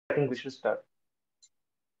I think we should start.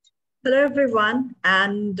 Hello, everyone,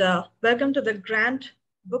 and welcome to the grand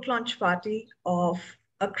book launch party of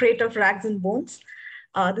A Crate of Rags and Bones.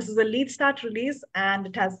 This is a Leadstart release, and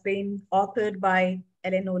it has been authored by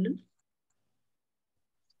Nolan.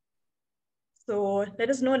 So let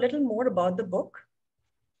us know a little more about the book.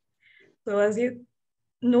 So as you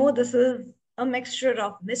know, this is a mixture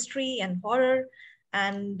of mystery and horror,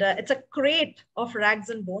 and it's a crate of rags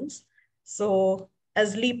and bones. So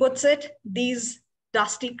as Lee puts it, these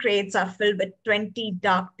dusty crates are filled with 20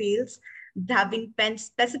 dark tales that have been penned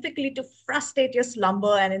specifically to frustrate your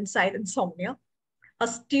slumber and incite insomnia. A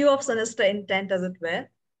stew of sinister intent, as it were.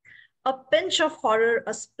 A pinch of horror,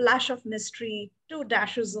 a splash of mystery, 2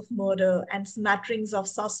 dashes of murder, and smatterings of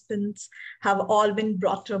suspense have all been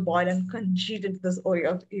brought to a boil and congealed into this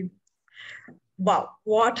olio of evil. Wow,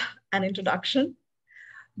 what an introduction.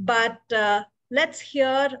 But let's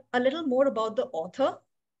hear a little more about the author.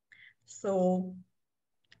 So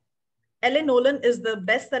Nolan is the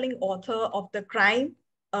best-selling author of the crime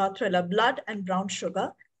thriller Blood and Brown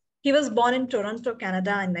Sugar. He was born in Toronto,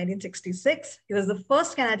 Canada in 1966. He was the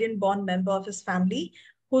first Canadian-born member of his family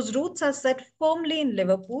whose roots are set firmly in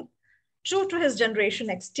Liverpool. True to his Generation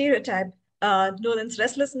X stereotype, Nolan's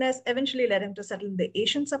restlessness eventually led him to settle in the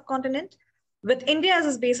Asian subcontinent. With India as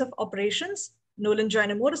his base of operations, Nolan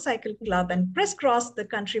joined a motorcycle club and crisscrossed the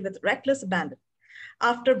country with reckless abandon.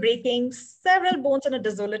 After breaking several bones on a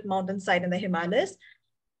desolate mountainside in the Himalayas,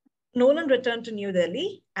 Nolan returned to New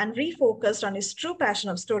Delhi and refocused on his true passion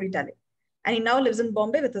of storytelling. And he now lives in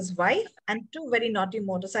Bombay with his wife and 2 very naughty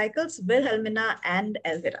motorcycles, Wilhelmina and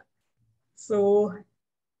Elvira. So,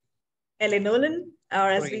 L.A. Nolan, or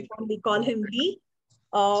as we fondly call him, Lee,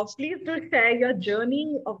 please do share your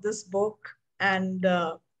journey of this book and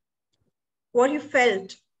what you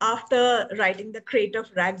felt after writing The Crate of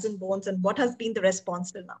Rags and Bones, and what has been the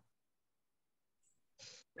response till now?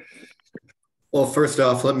 Well, first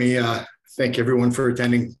off, let me thank everyone for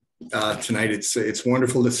attending tonight. It's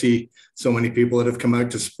wonderful to see so many people that have come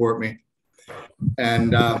out to support me.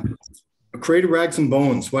 And A Crate of Rags and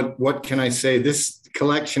Bones, what can I say? This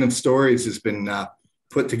collection of stories has been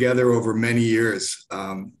put together over many years.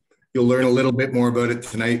 You'll learn a little bit more about it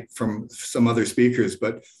tonight from some other speakers,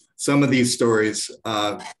 but some of these stories,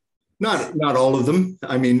 not all of them,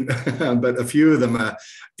 I mean, but a few of them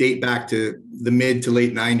date back to the mid to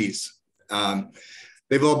late 90s.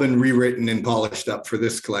 They've all been rewritten and polished up for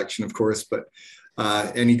this collection, of course, but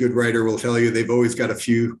any good writer will tell you they've always got a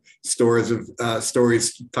few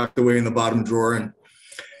stories tucked away in the bottom drawer. And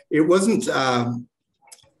it wasn't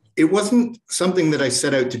something that I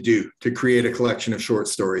set out to do, to create a collection of short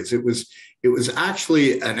stories. It was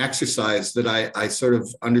actually an exercise that I sort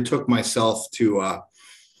of undertook myself to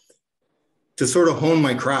sort of hone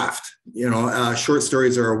my craft. You know, short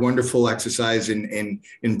stories are a wonderful exercise in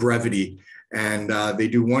brevity, and they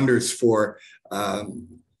do wonders for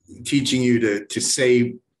teaching you to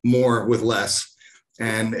say more with less.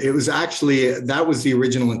 And it was actually, that was the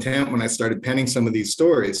original intent when I started penning some of these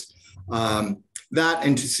stories. That,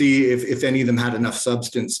 and to see if any of them had enough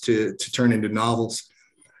substance to turn into novels.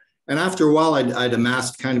 And after a while, I'd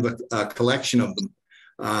amassed kind of a collection of them.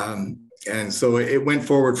 And so it went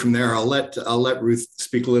forward from there. I'll let Ruth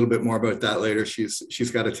speak a little bit more about that later.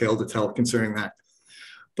 She's got a tale to tell concerning that.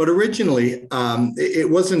 But originally, it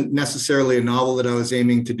wasn't necessarily a novel that I was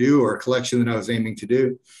aiming to do or a collection that I was aiming to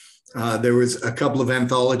do. There was a couple of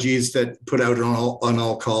anthologies that put out on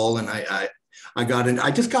all call, and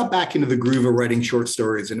I just got back into the groove of writing short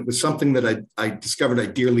stories, and it was something that I discovered I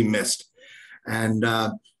dearly missed. And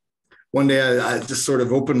one day I just sort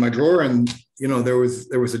of opened my drawer, and you know, there was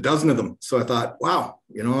a dozen of them. So I thought, wow,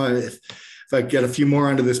 you know, if I get a few more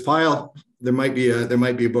onto this pile, there might be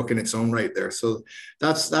a book in its own right there. So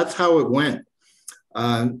that's how it went.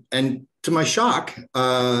 And to my shock,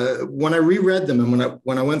 when I reread them and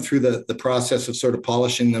when I went through the process of sort of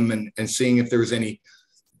polishing them and seeing if there was any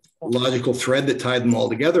logical thread that tied them all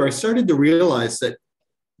together, I started to realize that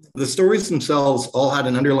the stories themselves all had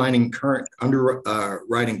an underwriting current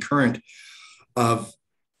of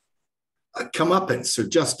comeuppance or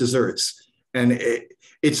just desserts. And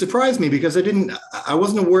it surprised me because I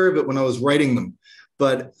wasn't aware of it when I was writing them.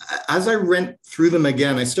 But as I went through them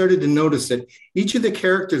again, I started to notice that each of the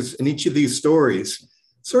characters in each of these stories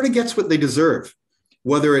sort of gets what they deserve,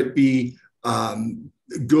 whether it be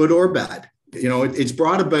good or bad. You know, it's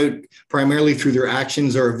brought about primarily through their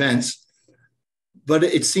actions or events. But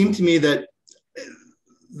it seemed to me that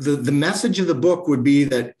the message of the book would be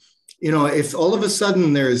that, you know, if all of a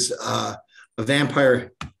sudden there's a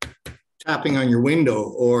vampire tapping on your window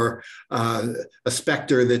or a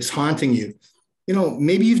specter that's haunting you,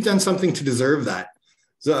 maybe you've done something to deserve that.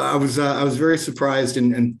 So I was very surprised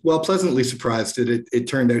and pleasantly surprised that it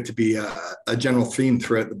turned out to be a general theme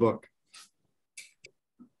throughout the book.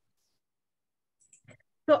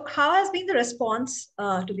 So how has been the response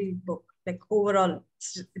to the book? Like overall,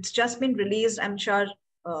 it's just been released. I'm sure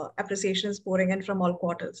appreciation is pouring in from all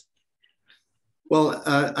quarters. Well,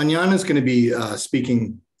 Ananya is going to be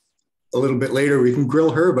speaking a little bit later. We can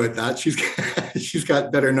grill her about that. She's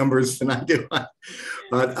got better numbers than I do.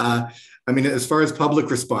 But I mean, as far as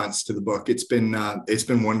public response to the book, it's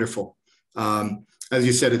been wonderful. As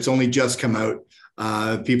you said, it's only just come out.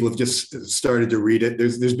 People have just started to read it.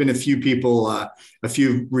 There's been a few people, a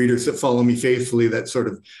few readers that follow me faithfully that sort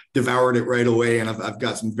of devoured it right away, and I've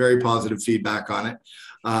got some very positive feedback on it.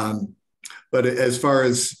 But as far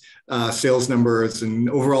as sales numbers and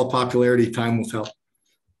overall popularity, time will tell.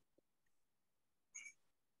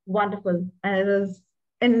 Wonderful. And it was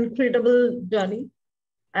an incredible journey.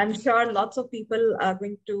 I'm sure lots of people are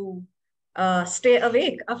going to stay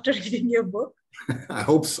awake after reading your book. I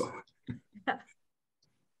hope so.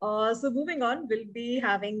 So moving on, we'll be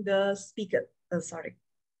having the speaker. Sorry.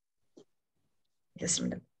 Just a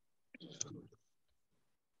minute.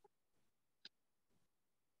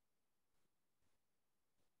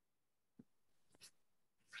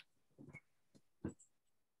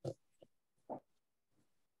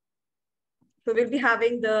 So we'll be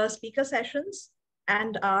having the speaker sessions,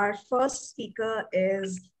 and our first speaker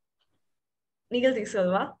is Neil De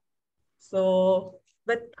Silva. So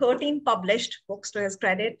with 13 published books to his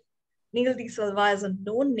credit, Neil De Silva is a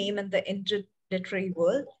known name in the Indian literary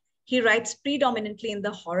world. He writes predominantly in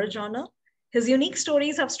the horror genre. His unique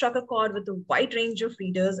stories have struck a chord with a wide range of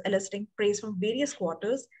readers, eliciting praise from various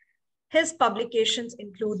quarters. His publications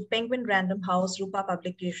include Penguin Random House, Rupa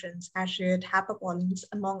Publications, Aashisha, HarperCollins,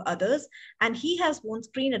 among others, and he has won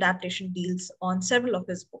screen adaptation deals on several of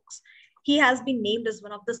his books. He has been named as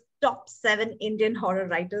one of the top 7 Indian horror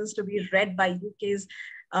writers to be read by UK's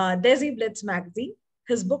Desi Blitz magazine.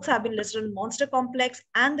 His books have been listed on Monster Complex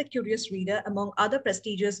and The Curious Reader, among other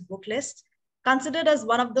prestigious book lists. Considered as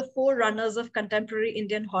one of the forerunners of contemporary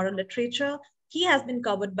Indian horror literature, he has been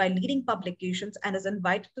covered by leading publications and is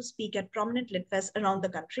invited to speak at prominent lit fests around the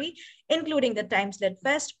country, including the Times Lit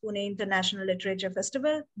Fest, Pune International Literature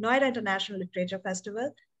Festival, Noida International Literature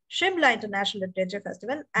Festival, Shimla International Literature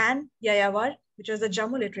Festival, and Yayawar, which is the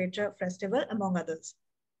Jammu Literature Festival, among others.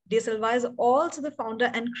 De Silva is also the founder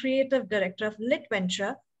and creative director of Lit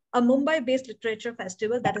Venture, a Mumbai-based literature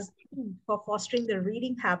festival that is aimed for fostering the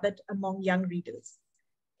reading habit among young readers.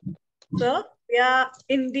 Sir, we are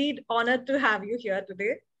indeed honored to have you here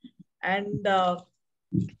today, and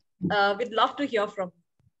we'd love to hear from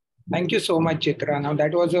you. Thank you so much, Chitra. Now,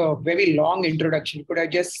 that was a very long introduction. You could have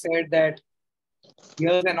just said that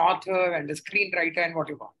here's an author and a screenwriter and what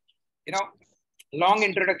you want. Long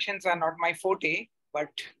introductions are not my forte, but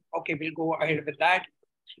okay, we'll go ahead with that.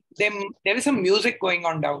 There is some music going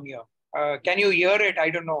on down here. Can you hear it? I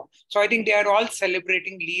don't know. So I think they are all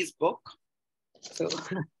celebrating Lee's book. So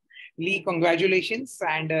Lee, congratulations.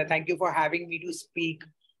 And thank you for having me to speak,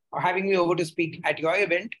 or having me over to speak at your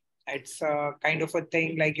event. It's kind of a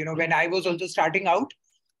thing like, when I was also starting out,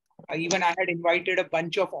 even I had invited a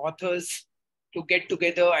bunch of authors to get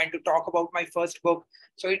together and to talk about my first book.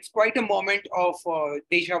 So it's quite a moment of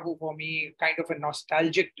deja vu for me, kind of a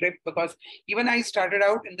nostalgic trip, because even I started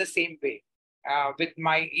out in the same way with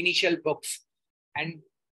my initial books. And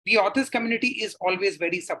the authors community is always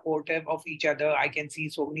very supportive of each other. I can see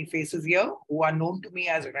so many faces here who are known to me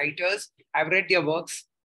as writers. I've read their works,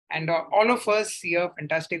 and all of us here,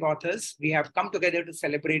 fantastic authors, we have come together to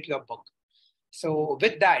celebrate your book. So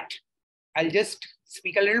with that, I'll just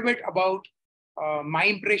speak a little bit about my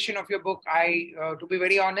impression of your book. I, to be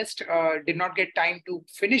very honest, did not get time to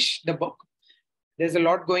finish the book. There's a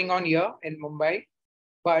lot going on here in Mumbai,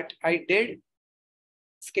 but I did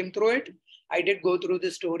skim through it. I did go through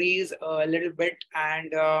the stories a little bit,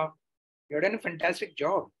 and you've done a fantastic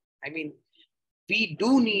job. I mean, we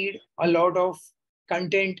do need a lot of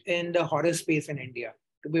content in the horror space in India,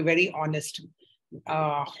 to be very honest.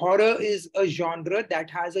 Horror is a genre that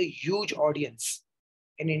has a huge audience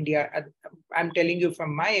in India. I'm telling you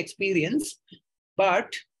from my experience,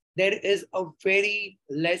 but there is a very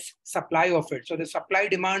less supply of it. So the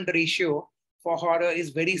supply-demand ratio for horror is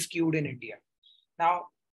very skewed in India. Now,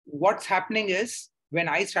 what's happening is, when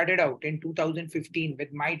I started out in 2015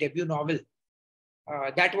 with my debut novel,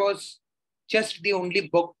 that was just the only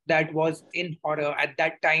book that was in horror at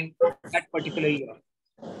that time, that particular year.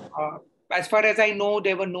 As far as I know,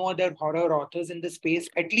 there were no other horror authors in the space,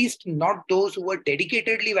 at least not those who were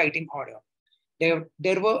dedicatedly writing horror.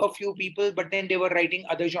 There were a few people, but then they were writing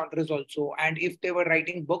other genres also. And if they were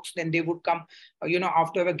writing books, then they would come,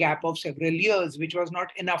 after a gap of several years, which was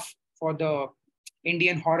not enough for the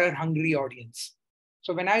Indian horror hungry audience.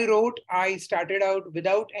 So when I wrote, I started out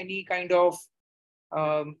without any kind of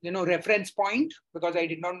reference point, because I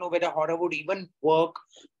did not know whether horror would even work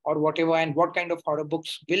or whatever, and what kind of horror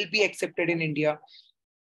books will be accepted in India.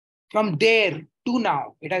 From there to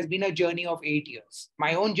now, it has been a journey of 8 years.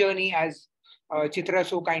 My own journey, as Chitra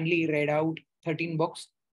so kindly read out 13 books.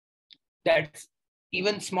 That's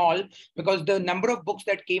even small, because the number of books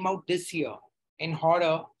that came out this year in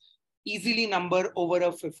horror easily number over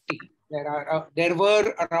a 50. There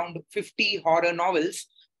were around 50 horror novels,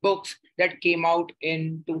 books that came out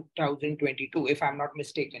in 2022, if I'm not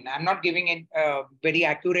mistaken. I'm not giving very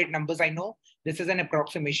accurate numbers. I know this is an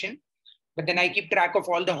approximation, but then I keep track of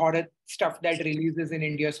all the horror stuff that releases in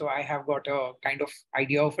India, so I have got a kind of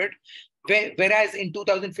idea of it. Whereas in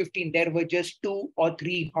 2015, there were just 2 or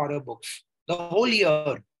 3 horror books the whole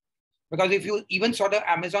year. Because if you even saw the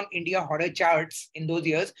Amazon India horror charts in those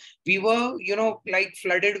years, we were, like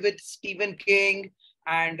flooded with Stephen King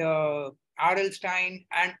and R.L. Stein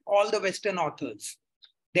and all the Western authors.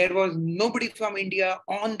 There was nobody from India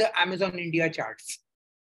on the Amazon India charts.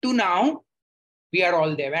 To now, we are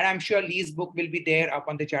all there. And I'm sure Lee's book will be there up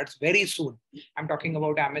on the charts very soon. I'm talking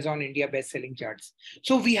about Amazon India best-selling charts.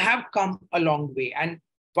 So we have come a long way. And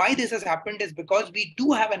why this has happened is because we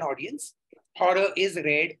do have an audience. Horror is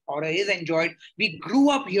read, horror is enjoyed. We grew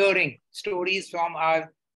up hearing stories from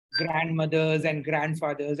our grandmothers and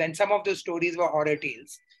grandfathers, and some of those stories were horror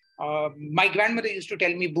tales. My grandmother used to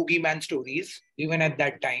tell me boogeyman stories, even at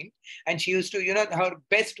that time. And she used to, her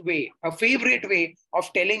best way, her favorite way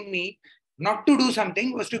of telling me not to do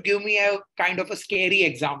something was to give me a kind of a scary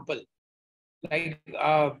example. Like,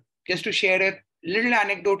 just to share a little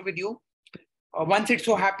anecdote with you. Once it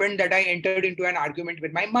so happened that I entered into an argument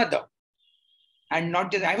with my mother. And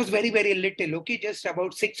not just, I was very, very little, okay, just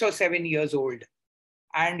about 6 or 7 years old.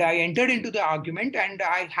 And I entered into the argument and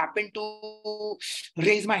I happened to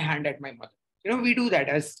raise my hand at my mother. We do that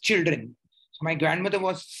as children. So my grandmother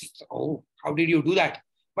was, oh, how did you do that?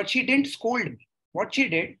 But she didn't scold me. What she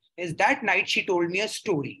did is that night she told me a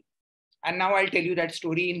story. And now I'll tell you that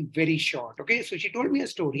story in very short. Okay, so she told me a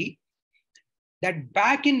story that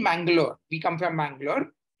back in Mangalore, we come from Mangalore,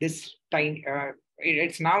 this time,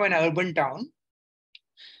 it's now an urban town.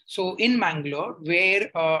 So in Mangalore,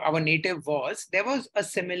 where our native was, there was a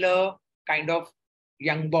similar kind of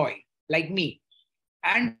young boy like me.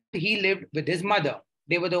 And he lived with his mother.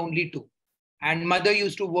 They were the only 2. And mother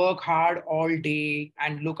used to work hard all day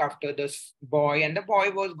and look after this boy. And the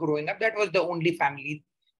boy was growing up. That was the only family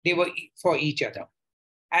they were for each other.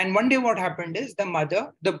 And one day what happened is the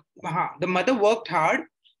mother worked hard,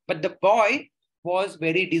 but the boy was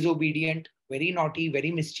very disobedient, very naughty,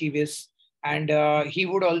 very mischievous. And he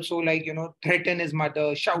would also threaten his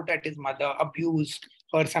mother, shout at his mother, abuse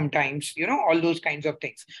her sometimes, all those kinds of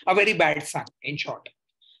things. A very bad son, in short.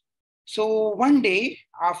 So one day,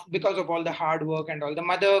 because of all the hard work and all, the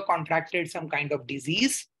mother contracted some kind of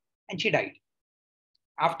disease and she died.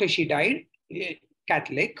 After she died,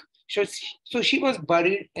 Catholic, so she was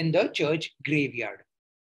buried in the church graveyard.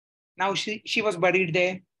 Now she was buried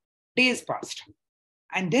there. Days passed.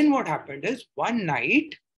 And then what happened is one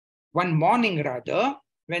morning,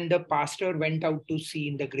 when the pastor went out to see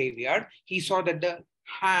in the graveyard, he saw that the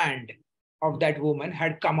hand of that woman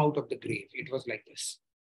had come out of the grave. It was like this.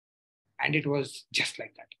 And it was just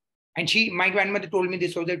like that. And my grandmother told me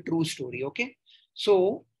this was a true story, okay?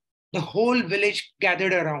 So the whole village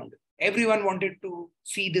gathered around. Everyone wanted to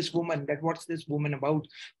see this woman, that what's this woman about?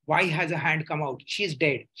 Why has a hand come out? She's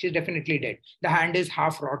dead. She's definitely dead. The hand is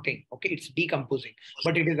half rotting, okay? It's decomposing,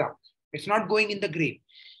 but it is out. It's not going in the grave.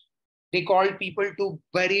 They called people to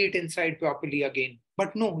bury it inside properly again.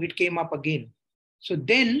 But no, it came up again. So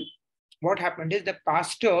then what happened is the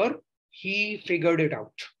pastor, he figured it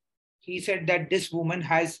out. He said that this woman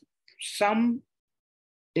has some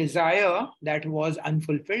desire that was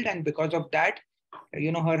unfulfilled. And because of that,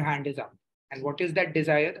 her hand is up. And what is that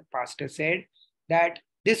desire? The pastor said that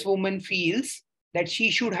this woman feels that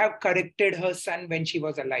she should have corrected her son when she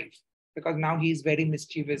was alive. Because now he's very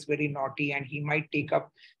mischievous, very naughty, and he might take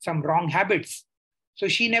up some wrong habits. So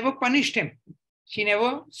she never punished him. She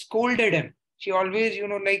never scolded him. She always,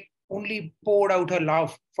 only poured out her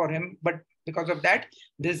love for him. But because of that,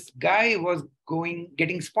 this guy was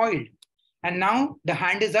getting spoiled. And now the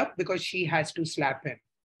hand is up because she has to slap him.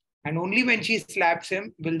 And only when she slaps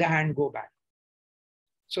him will the hand go back.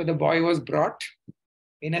 So the boy was brought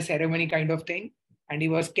in a ceremony kind of thing, and he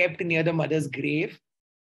was kept near the mother's grave.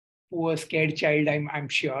 poor scared child, I'm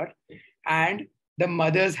sure. And the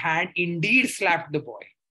mother's hand indeed slapped the boy.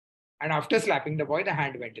 And after slapping the boy, the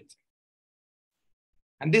hand went inside.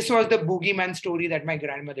 And this was the boogeyman story that my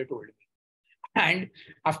grandmother told me. And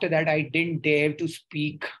after that, I didn't dare to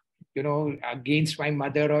speak, against my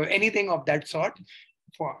mother or anything of that sort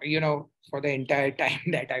for the entire time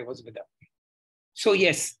that I was with her. So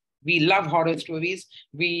yes, we love horror stories.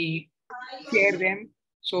 We share them.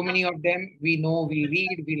 So many of them we know, we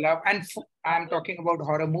read, we love. And I'm talking about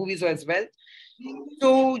horror movies as well.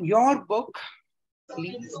 So your book,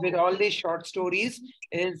 with all these short stories,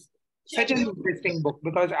 is such an interesting book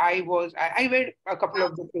because I read a couple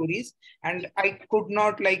of the stories and I could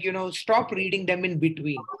not stop reading them in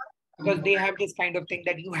between because they have this kind of thing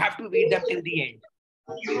that you have to read them till the end.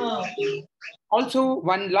 Also,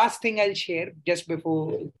 one last thing I'll share just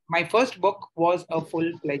before, my first book was a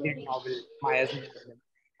full-fledged novel, Maya's Nolan.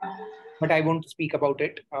 But I won't speak about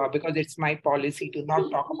it because it's my policy to not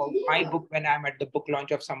talk about my book when I'm at the book launch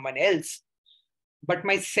of someone else. But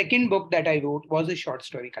my second book that I wrote was a short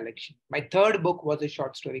story collection. My third book was a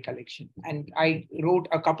short story collection. And I wrote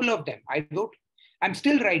a couple of them. I'm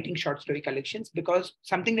still writing short story collections because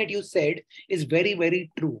something that you said is very,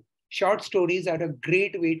 very true. Short stories are a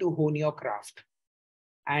great way to hone your craft.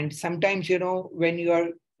 And sometimes, when you are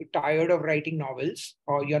tired of writing novels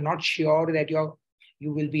or you're not sure that you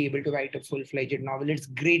will be able to write a full-fledged novel, it's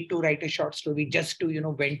great to write a short story just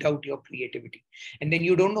to, vent out your creativity. And then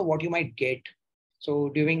you don't know what you might get. So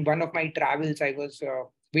during one of my travels, I was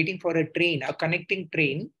waiting for a connecting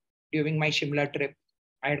train during my Shimla trip.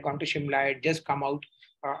 I had gone to Shimla, I had just come out.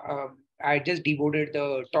 I had just deboarded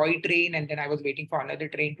the toy train and then I was waiting for another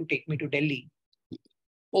train to take me to Delhi.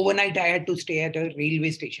 Overnight, I had to stay at a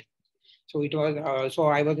railway station. So so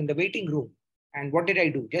I was in the waiting room. And what did I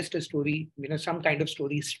do? Just a story, some kind of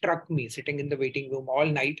story struck me sitting in the waiting room all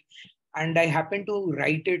night. And I happened to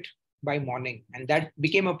write it by morning. And that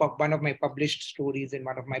became one of my published stories in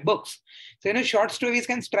one of my books. So, short stories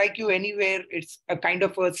can strike you anywhere. It's a kind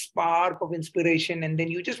of a spark of inspiration. And then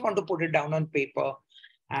you just want to put it down on paper.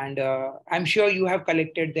 And I'm sure you have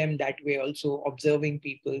collected them that way also, observing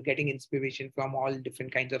people, getting inspiration from all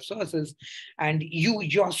different kinds of sources. And you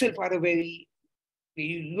yourself are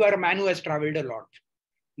you are a man who has traveled a lot.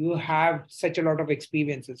 You have such a lot of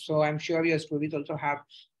experiences. So I'm sure your stories also have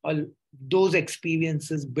those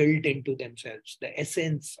experiences built into themselves, the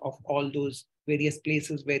essence of all those various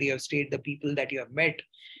places where you have stayed, the people that you have met.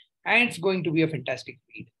 And it's going to be a fantastic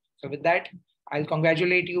read. So with that, I'll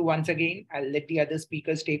congratulate you once again. I'll let the other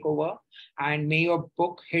speakers take over. And may your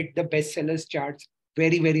book hit the bestsellers charts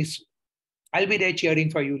very, very soon. I'll be there cheering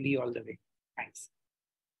for you, Lee, all the way. Thanks.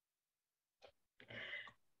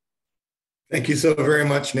 Thank you so very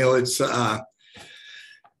much, Neil. It's, as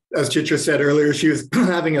Chitra said earlier, she was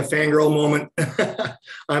having a fangirl moment.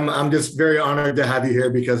 I'm just very honored to have you here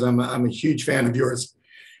because I'm a huge fan of yours.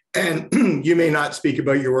 And you may not speak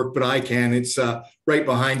about your work, but I can. It's right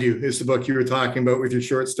behind you. It's the book you were talking about with your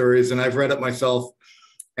short stories. And I've read it myself.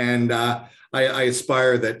 And I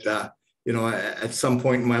aspire that, at some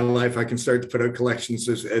point in my life, I can start to put out collections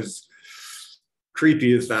as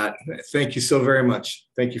creepy as that. Thank you so very much.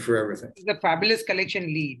 Thank you for everything. It's a fabulous collection,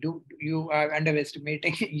 Lee. You are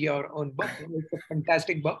underestimating your own book. It's a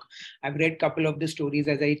fantastic book. I've read a couple of the stories,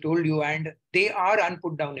 as I told you, and they are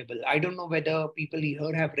unputdownable. I don't know whether people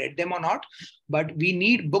here have read them or not, but we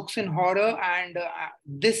need books in horror, and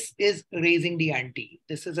this is raising the ante.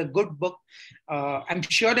 This is a good book. I'm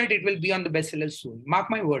sure that it will be on the bestsellers soon.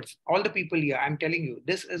 Mark my words. All the people here, I'm telling you,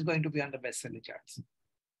 this is going to be on the bestseller charts.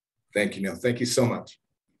 Thank you, Neil. Thank you so much.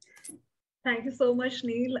 Thank you so much,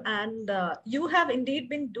 Neil. And you have indeed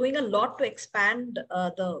been doing a lot to expand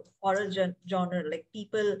the horror genre. Like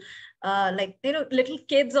people, little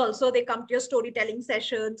kids also, they come to your storytelling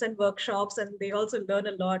sessions and workshops and they also learn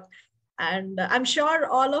a lot. And I'm sure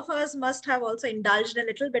all of us must have also indulged in a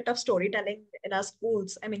little bit of storytelling in our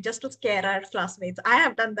schools. I mean, just to scare our classmates. I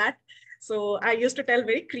have done that. So I used to tell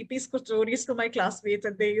very creepy stories to my classmates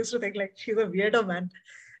and they used to think like, she's a weirdo, man.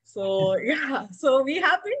 So yeah, so we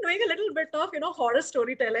have been doing a little bit of, horror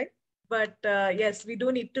storytelling, but yes, we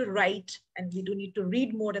do need to write and we do need to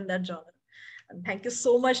read more in that genre. And thank you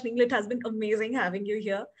so much, Neil. It has been amazing having you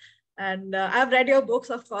here. And I've read your books,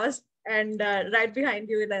 of course, and right behind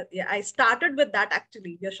you, I started with that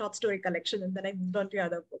actually, your short story collection, and then I moved on to your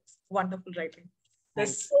other books. Wonderful writing.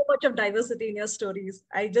 There's so much of diversity in your stories.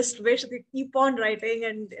 I just wish they keep on writing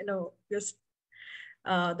and, just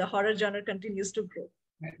the horror genre continues to grow.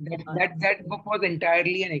 That book was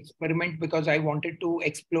entirely an experiment because I wanted to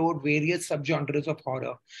explore various subgenres of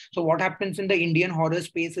horror. So what happens in the Indian horror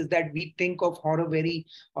space is that we think of horror very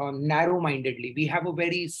narrow-mindedly. We have a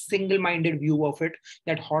very single-minded view of it,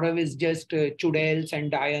 that horror is just chudels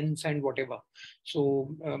and dians and whatever.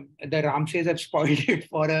 So the Ramses have spoiled it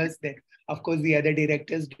for us. That of course the other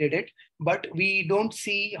directors did it, but we don't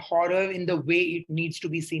see horror in the way it needs to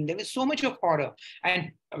be seen. There is so much of horror,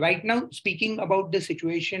 and right now, speaking about the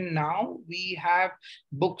situation now, we have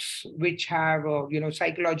books which have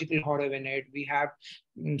psychological horror in it. We have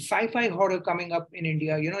sci-fi horror coming up in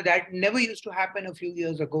India. That never used to happen a few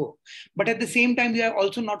years ago. But at the same time, we are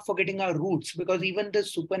also not forgetting our roots, because even the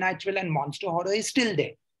supernatural and monster horror is still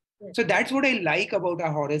there. So that's what I like about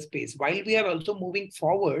our horror space. While we are also moving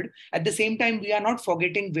forward, at the same time, we are not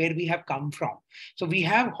forgetting where we have come from. So we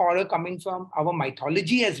have horror coming from our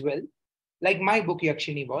mythology as well, like my book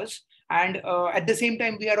Yakshini was. And at the same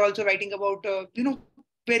time, we are also writing about,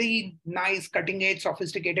 very nice, cutting edge,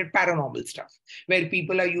 sophisticated paranormal stuff, where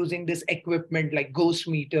people are using this equipment like ghost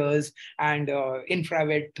meters and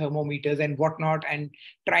infrared thermometers and whatnot, and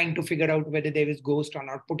trying to figure out whether there is ghost or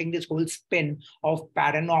not, putting this whole spin of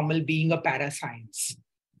paranormal being a parascience,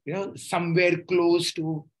 somewhere close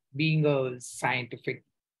to being a scientific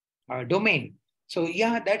domain. So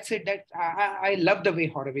yeah, that's it. I love the way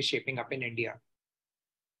horror is shaping up in India.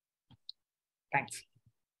 Thanks.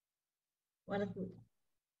 Wonderful.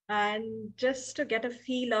 And just to get a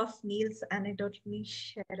feel of Neil's anecdote, let me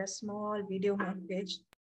share a small video on page.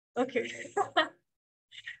 Okay.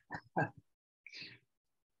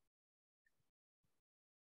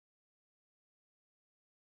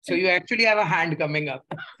 So you actually have a hand coming up.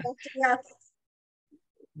 Yes.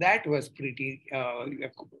 That was pretty,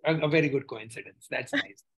 a very good coincidence. That's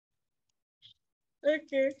nice.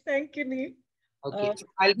 Okay, thank you, Neil. Okay, so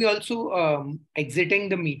I'll be also exiting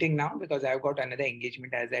the meeting now because I've got another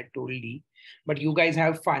engagement, as I told Lee. But you guys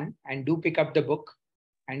have fun and do pick up the book,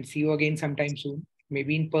 and see you again sometime soon.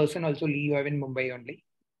 Maybe in person also. Lee, you have in Mumbai only.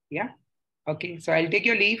 Yeah. Okay, so I'll take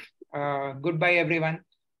your leave. Goodbye, everyone.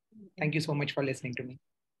 Thank you so much for listening to me.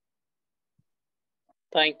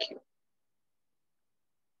 Thank you.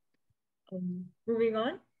 Moving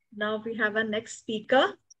on. Now we have our next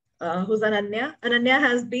speaker, who's Ananya. Ananya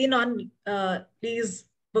has been on Lee's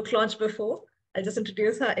book launch before. I'll just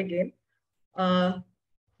introduce her again.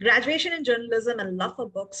 Graduation in journalism and love for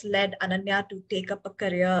books led Ananya to take up a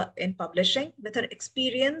career in publishing. With her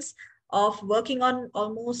experience of working on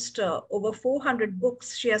almost over 400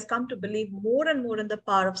 books, she has come to believe more and more in the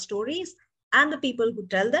power of stories and the people who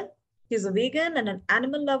tell them. She's a vegan and an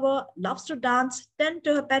animal lover, loves to dance, tend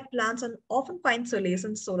to her pet plants, and often finds solace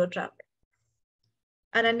in solo traveling.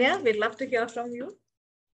 Ananya, we'd love to hear from you.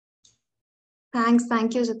 Thanks.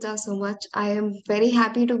 Thank you, Chitra, so much. I am very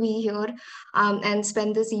happy to be here and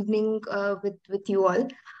spend this evening with you all.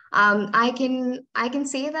 I can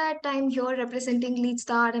say that I'm here representing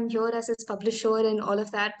Leadstart. I'm here as its publisher and all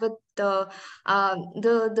of that. But the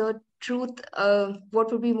truth,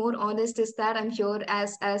 what would be more honest, is that I'm here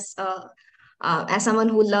as someone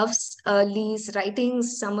who loves Lee's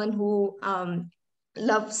writings, someone who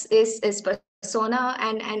loves his persona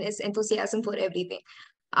and his enthusiasm for everything.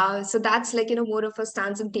 So that's more of a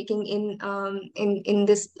stance I'm taking in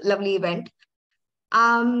this lovely event.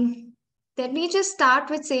 Let me just start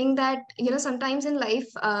with saying that sometimes in life,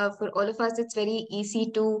 for all of us, it's very easy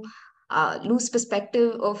to lose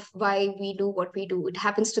perspective of why we do what we do. It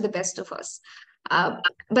happens to the best of us.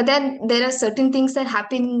 But then there are certain things that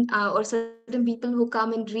happen, or certain people who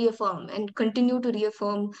come and reaffirm and continue to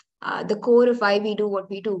reaffirm the core of why we do what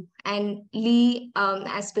we do. And Lee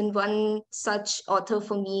has been one such author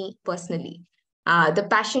for me personally. The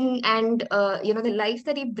passion and the life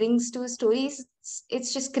that he brings to his stories,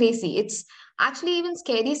 it's just crazy. It's actually even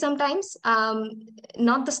scary sometimes.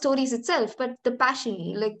 Not the stories itself, but the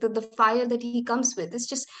passion, like the fire that he comes with. It's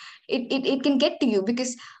just it can get to you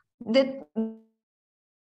because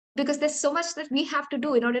there's so much that we have to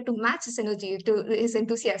do in order to match his energy, to his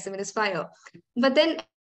enthusiasm and his fire. But then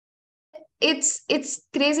it's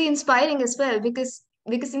crazy inspiring as well, because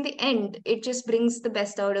in the end, it just brings the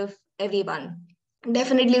best out of everyone.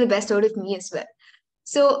 Definitely the best out of me as well.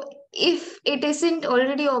 So if it isn't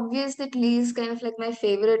already obvious that Lee is kind of like my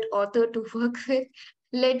favorite author to work with,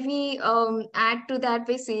 let me add to that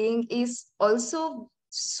by saying is also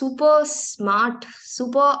super smart,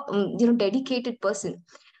 super dedicated person.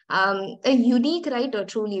 A unique writer,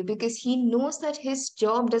 truly, because he knows that his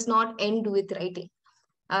job does not end with writing.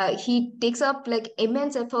 He takes up like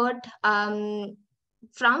immense effort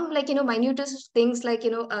from like, minutest things like,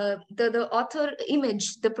 the author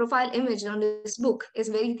image, the profile image on this book is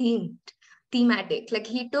very thematic. Like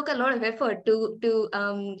he took a lot of effort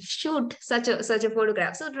to shoot such a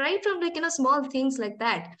photograph. So right from like, small things like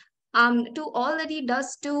that, to all that he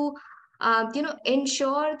does to,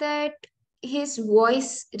 ensure that his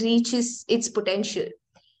voice reaches its potential.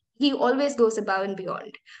 He always goes above and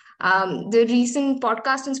beyond. The recent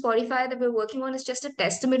podcast on Spotify that we're working on is just a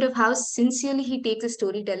testament of how sincerely he takes his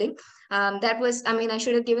storytelling. That was, I mean, I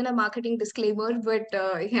should have given a marketing disclaimer, but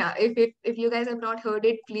yeah, if you guys have not heard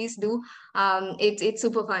it, please do. It's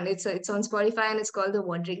super fun. It's on Spotify and it's called The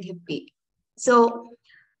Wandering Hippie. So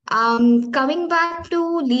coming back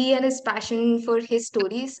to Lee and his passion for his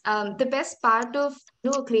stories, the best part of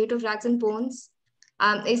Creative Rags and Bones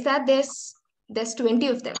is that there's 20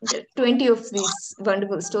 of them. There are 20 of these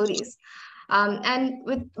wonderful stories. And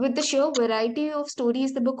with the sheer variety of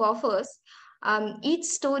stories the book offers, each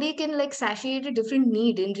story can like satiate a different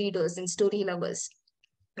need in readers and story lovers.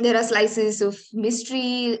 There are slices of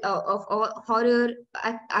mystery, of horror.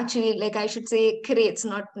 Actually, like I should say, crates,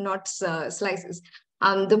 not slices.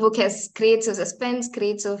 The book has crates of suspense,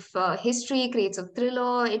 crates of history, crates of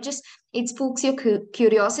thriller. It spooks your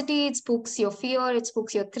curiosity, it spooks your fear, it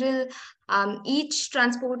spooks your thrill. Each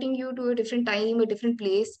transporting you to a different time, a different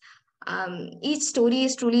place. Each story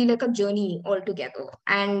is truly like a journey altogether,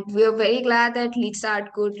 and we are very glad that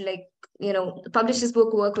Leadstart could like publish this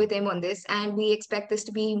book, work with him on this, and we expect this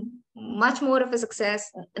to be much more of a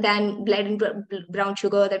success than Blood and Brown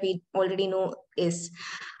Sugar that we already know is.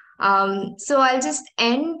 So I'll just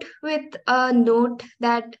end with a note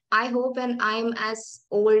that I hope when I'm as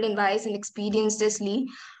old and wise and experienced as Lee,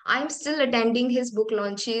 I'm still attending his book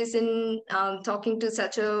launches and talking to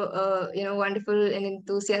such a wonderful and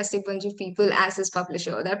enthusiastic bunch of people as his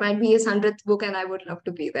publisher. That might be his 100th book, and I would love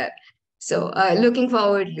to be there. So looking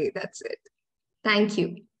forward, Lee. That's it. Thank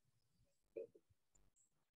you.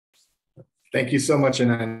 Thank you so much,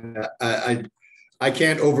 Ananya. I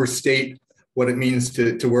can't overstate what it means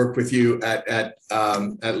to work with you at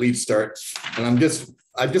Leadstart, and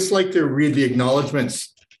I'd just like to read the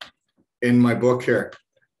acknowledgements in my book here.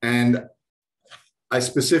 And I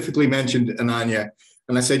specifically mentioned Ananya,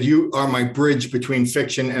 and I said, you are my bridge between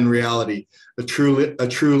fiction and reality, a true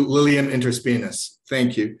lilium inter spinas.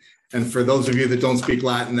 Thank you. And for those of you that don't speak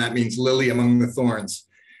Latin, that means lily among the thorns.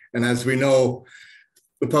 And as we know,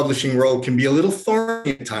 the publishing world can be a little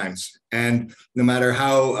thorny at times. And no matter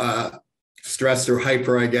how stressed or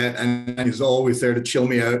hyper I get, and he's always there to chill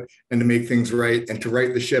me out and to make things right and to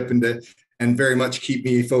right the ship and very much keep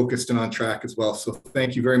me focused and on track as well. So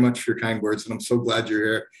thank you very much for your kind words. And I'm so glad you're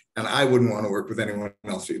here. And I wouldn't want to work with anyone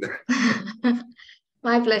else either.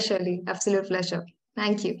 My pleasure, Lee. Absolute pleasure.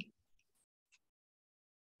 Thank you.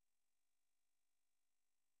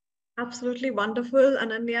 Absolutely wonderful,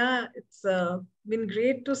 Ananya. It's been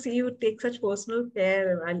great to see you take such personal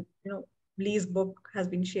care. And Lee's book has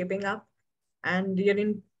been shaping up, and you're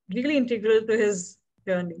really integral to his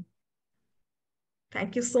journey.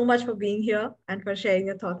 Thank you so much for being here and for sharing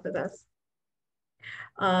your thoughts with us.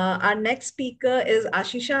 Our next speaker is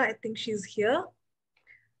Aashisha. I think she's here.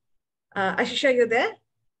 Aashisha, you there?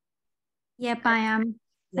 Yep, I am.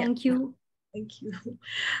 Thank you. Thank you.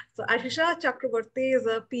 So Aashisha Chakraborty is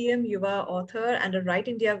a PM Yuva author and a Write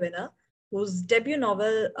India winner whose debut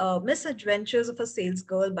novel, Misadventures of a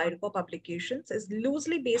Salesgirl by Rupa Publications, is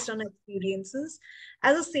loosely based on her experiences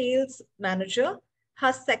as a sales manager.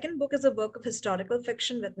 Her second book is a work of historical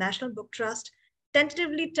fiction with National Book Trust,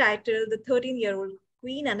 tentatively titled The 13-Year-Old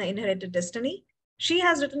Queen and Her Inherited Destiny. She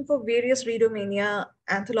has written for various Readomania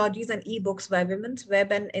anthologies and ebooks by Women's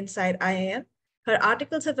Web and Inside IIM. Her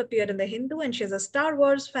articles have appeared in The Hindu, and she is a Star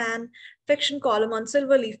Wars fan fiction column on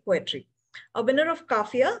Silverleaf Poetry. A winner of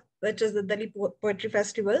Kafia, which is the Delhi Poetry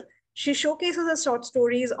Festival, she showcases her short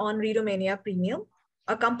stories on Readomania Premium.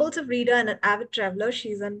 A compulsive reader and an avid traveler,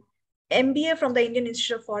 she's an MBA from the Indian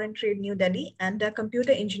Institute of Foreign Trade, New Delhi, and a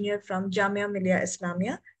computer engineer from Jamia Millia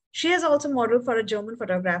Islamia. She has also modeled for a German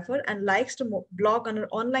photographer and likes to blog on her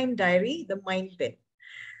online diary, The Mind Bin.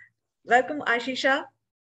 Welcome, Aashisha.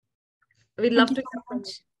 We'd love to hear from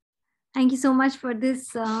you. Thank you so much for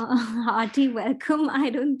this hearty welcome.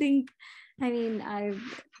 Thank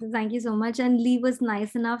you so much. And Lee was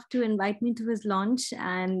nice enough to invite me to his launch,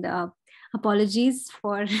 and apologies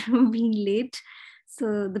for being late.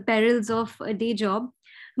 So the perils of a day job.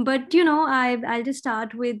 But, I'll just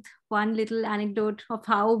start with one little anecdote of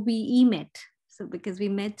how we met. So because we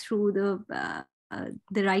met through the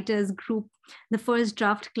writers group, the First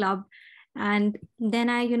Draft Club. And then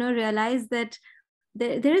I, realized that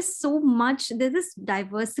there is so much, there's this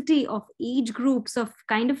diversity of age groups, of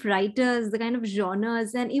kind of writers, the kind of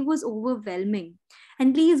genres, and it was overwhelming.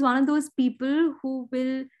 And Lee is one of those people who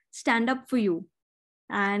will stand up for you,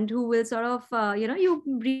 and who will sort of, you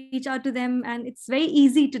reach out to them, and it's very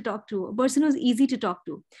easy to talk to, a person who's easy to talk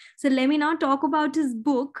to. So let me now talk about his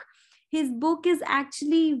book. His book is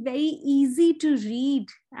actually very easy to read,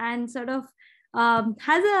 and sort of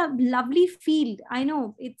has a lovely feel. I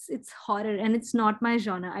know it's horror, and it's not my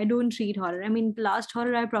genre. I don't read horror. I mean, the last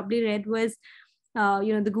horror I probably read was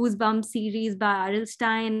the Goosebumps series by R.L.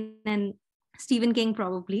 Stine and Stephen King,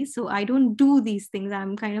 probably. So I don't do these things.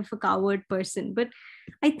 I'm kind of a coward person. But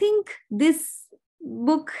I think this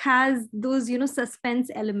book has those, suspense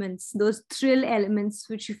elements, those thrill elements,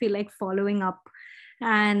 which you feel like following up.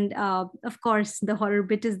 And of course, the horror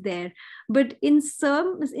bit is there. But in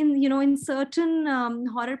certain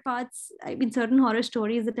horror parts, I mean, certain horror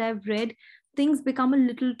stories that I've read, things become a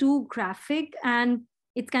little too graphic, and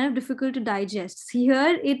it's kind of difficult to digest.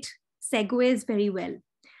 Here, it segues very well.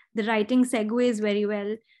 The writing segues very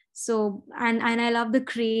well. So, and I love the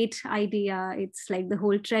crate idea. It's like the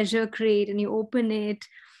whole treasure crate, and you open it.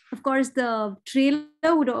 Of course, the trailer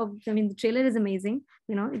the trailer is amazing.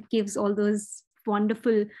 It gives all those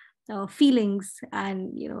wonderful feelings,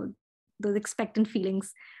 and those expectant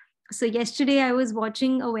feelings. So yesterday I was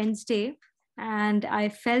watching a Wednesday, and I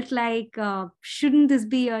felt like, shouldn't this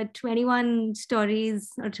be a 21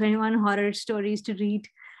 stories or 21 horror stories to read?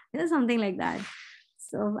 Something like that.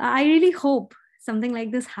 So I really hope something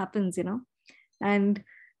like this happens, and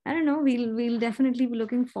I don't know, we'll definitely be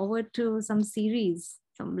looking forward to some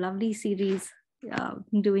lovely series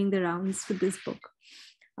doing the rounds with this book.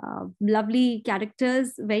 Lovely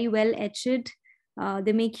characters, very well etched.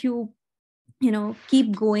 They make you,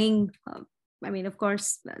 keep going. I mean, of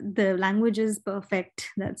course, the language is perfect.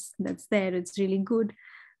 That's there. It's really good.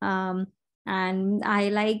 And I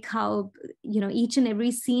like how, each and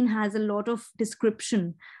every scene has a lot of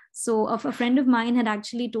description. So a friend of mine had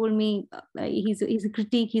actually told me, he's a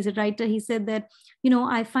critic, he's a writer. He said that,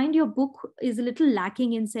 I find your book is a little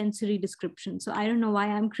lacking in sensory description. So I don't know why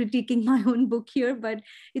I'm critiquing my own book here, but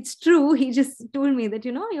it's true. He just told me that,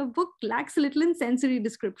 your book lacks a little in sensory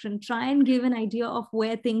description. Try and give an idea of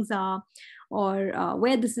where things are, or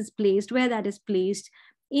where this is placed, where that is placed.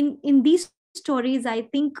 In these stories, I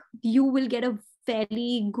think you will get a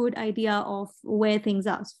fairly good idea of where things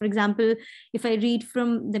are. So for example, if I read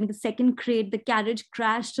from the second crate, the carriage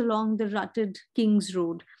crashed along the rutted King's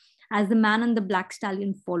Road as the man on the black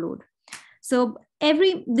stallion followed. So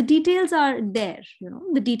the details are there,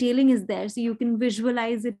 the detailing is there, so you can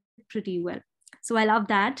visualize it pretty well. So I love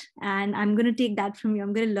that, and I'm going to take that from you.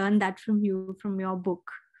 I'm going to learn that from you, from your book.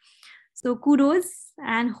 So kudos,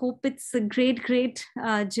 and hope it's a great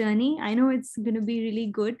journey. I know it's going to be really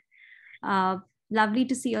good. Lovely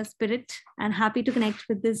to see your spirit, and happy to connect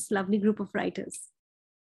with this lovely group of writers.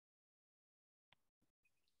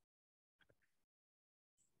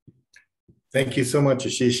 Thank you so much,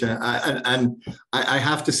 Aashisha. I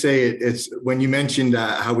have to say, it's when you mentioned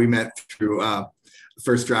how we met through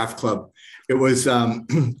First Draft Club, it was such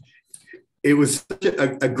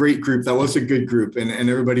a great group. That was a good group, and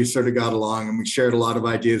everybody sort of got along, and we shared a lot of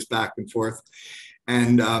ideas back and forth.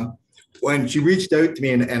 And when she reached out to me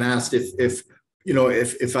and asked if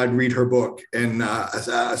I'd read her book, and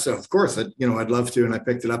so of course I'd love to, and I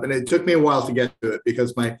picked it up. And it took me a while to get to it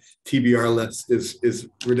because my TBR list is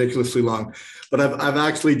ridiculously long, but I've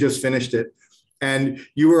actually just finished it. And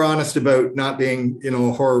you were honest about not being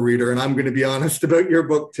a horror reader, and I'm going to be honest about your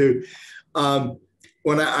book too.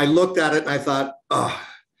 When I looked at it and I thought, oh,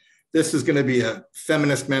 this is going to be a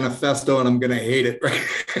feminist manifesto and I'm going to hate it. Right?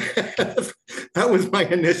 That was my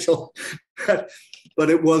initial, but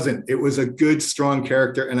it wasn't. It was a good, strong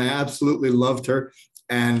character, and I absolutely loved her.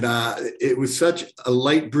 And it was such a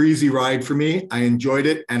light, breezy ride for me. I enjoyed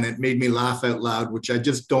it, and it made me laugh out loud, which I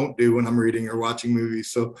just don't do when I'm reading or watching movies.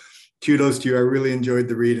 So kudos to you. I really enjoyed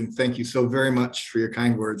the read, and thank you so very much for your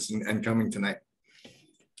kind words and coming tonight.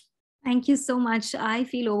 Thank you so much. I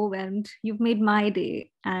feel overwhelmed. You've made my day,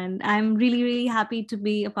 and I'm really, really happy to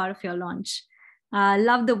be a part of your launch.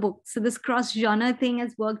 Love the book. So this cross-genre thing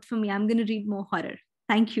has worked for me. I'm going to read more horror.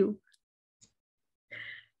 Thank you.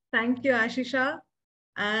 Thank you, Aashisha.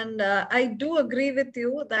 And I do agree with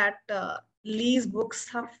you that Lee's books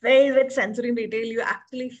have very rich sensory detail. You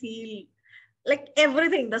actually feel like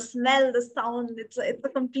everything, the smell, the sound, it's a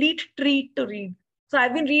complete treat to read. So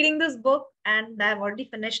I've been reading this book, and I've already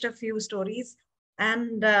finished a few stories.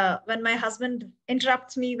 And when my husband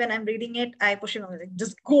interrupts me when I'm reading it, I push him. I'm like,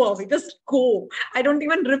 just go away, just go. I don't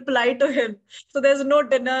even reply to him. So there's no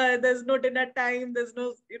dinner time. There's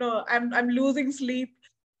no, I'm losing sleep.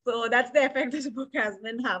 So that's the effect this book has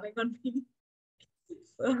been having on me.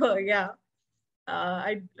 So yeah.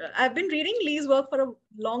 I've been reading Lee's work for a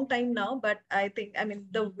long time now, but I mean,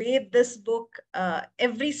 the way this book,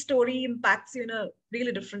 every story impacts you in a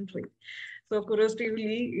really different way. So kudos to you,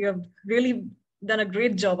 Lee. You have really done a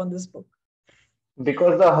great job on this book.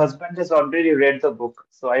 Because the husband has already read the book,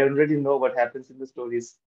 so I already know what happens in the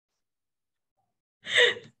stories.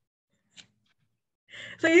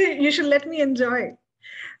 So you should let me enjoy.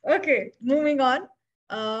 Okay, moving on.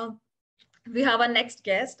 Uh, we have our next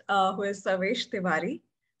guest, who is Sarvesh Tiwari.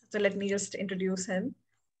 So let me just introduce him.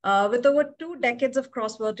 With over 2 decades of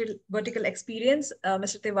cross-vertical experience,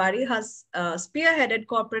 Mr. Tiwari has spearheaded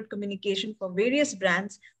corporate communication for various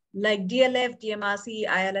brands like DLF, DMRC,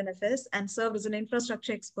 ILNFS, and served as an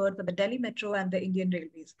infrastructure expert for the Delhi Metro and the Indian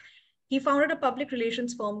Railways. He founded a public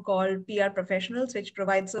relations firm called PR Professionals, which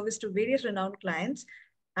provides service to various renowned clients.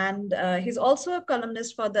 And he's also a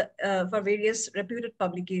columnist for various reputed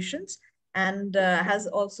publications, and has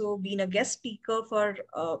also been a guest speaker for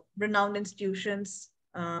renowned institutions,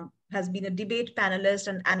 has been a debate panelist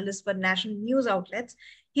and analyst for national news outlets.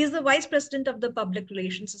 He is the vice president of the Public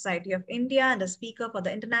Relations Society of India and a speaker for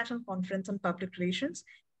the International Conference on Public Relations.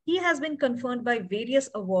 He has been conferred by various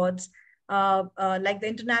awards, like the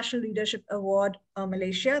International Leadership Award,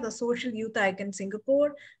 Malaysia, the Social Youth Icon,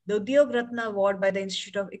 Singapore, the Udyog Ratna Award by the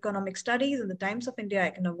Institute of Economic Studies and the Times of India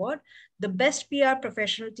Icon Award, the Best PR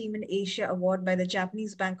Professional Team in Asia Award by the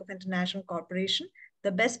Japanese Bank of International Corporation,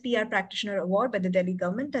 the Best PR Practitioner Award by the Delhi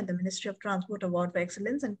government, and the Ministry of Transport Award for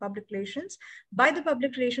Excellence in Public Relations by the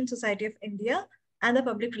Public Relations Society of India, and the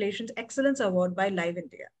Public Relations Excellence Award by Live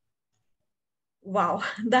India. Wow,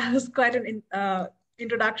 that was quite an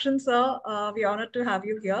introduction, sir. We're honored to have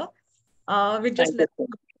you here. We just let me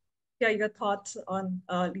hear your thoughts on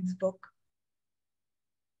Lee's book.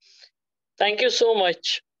 Thank you so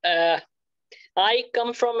much. I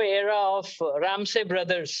come from an era of Ramsay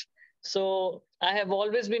brothers. So I have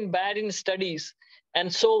always been bad in studies.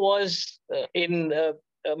 And so was in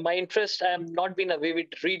my interest. I have not been a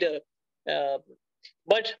vivid reader.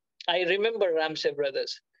 But I remember Ramsay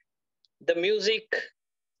brothers. The music,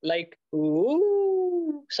 like,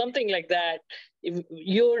 ooh, something like that. If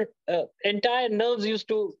your entire nerves used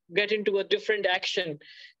to get into a different action.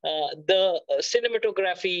 The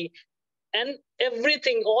cinematography and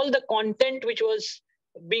everything, all the content which was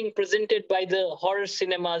being presented by the horror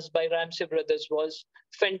cinemas by Ramsay brothers was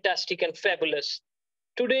fantastic and fabulous.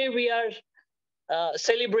 Today we are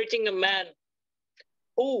celebrating a man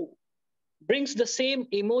who brings the same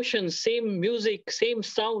emotions, same music, same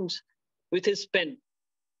sounds with his pen.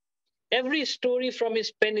 Every story from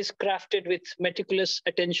his pen is crafted with meticulous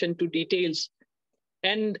attention to details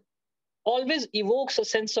and always evokes a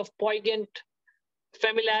sense of poignant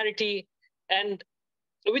familiarity, and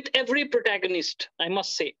with every protagonist, I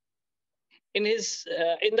must say. In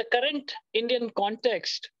the current Indian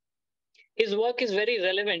context, his work is very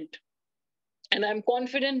relevant, and I'm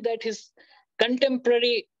confident that his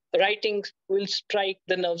contemporary writings will strike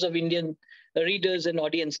the nerves of Indian readers and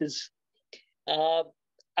audiences.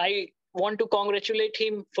 I want to congratulate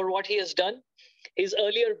him for what he has done. His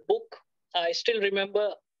earlier book, I still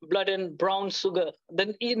remember, Blood and Brown Sugar.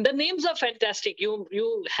 The names are fantastic.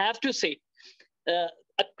 You have to say.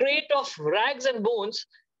 A crate of rags and bones,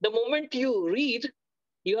 the moment you read,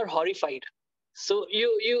 you are horrified. So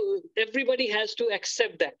everybody has to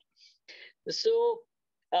accept that. So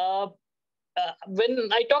when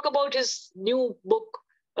I talk about his new book,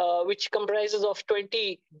 which comprises of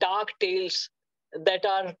 20 dark tales that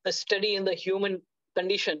are a study in the human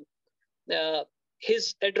condition,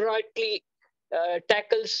 his adroitly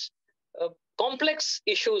tackles complex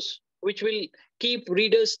issues which will keep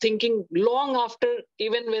readers thinking long after,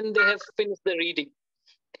 even when they have finished the reading.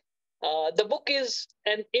 The book is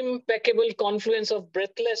an impeccable confluence of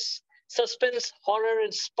breathless suspense, horror,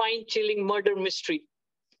 and spine-chilling murder mystery.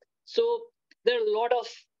 So there are a lot of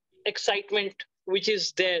excitement which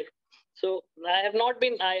is there. So I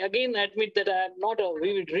again admit that I am not a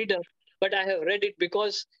vivid reader, but I have read it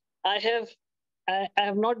because I have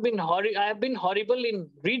not been I have been horrible in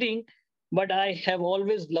reading, but I have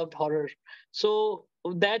always loved horror. So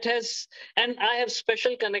that has, and I have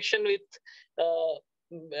special connection with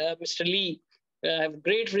Mr. Lee. I have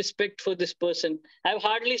great respect for this person. I've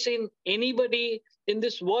hardly seen anybody in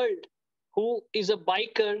this world who is a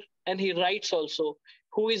biker and he writes also,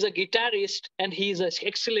 who is a guitarist and he is an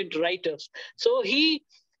excellent writer. So he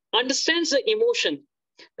understands the emotion.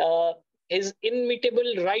 His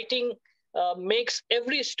inimitable writing makes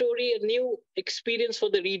every story a new experience for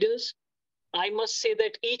the readers. I must say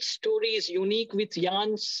that each story is unique, with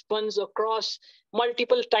yarns spun across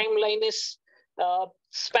multiple timelines,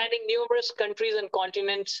 spanning numerous countries and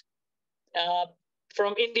continents,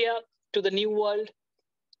 from India to the New World,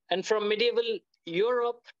 and from medieval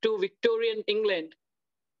Europe to Victorian England.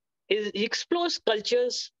 He explores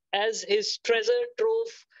cultures as his treasure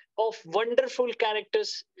trove of wonderful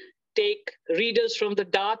characters take readers from the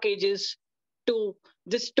dark ages to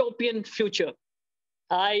dystopian future.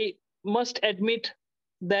 I must admit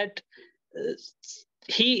that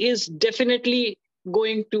he is definitely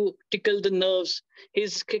going to tickle the nerves.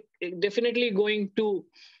 He's definitely going to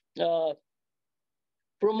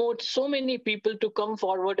promote so many people to come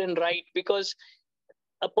forward and write, because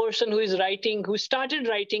a person who is writing, who started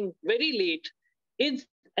writing very late, is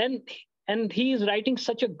and he is writing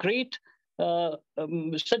such a great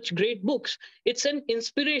such great books. It's an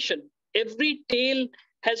inspiration. Every tale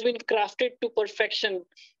has been crafted to perfection.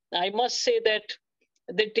 I must say that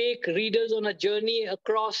they take readers on a journey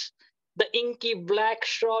across the inky black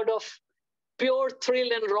shroud of pure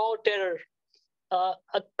thrill and raw terror.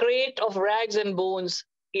 A crate of rags and bones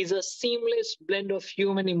is a seamless blend of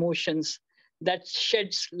human emotions that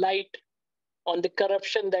sheds light on the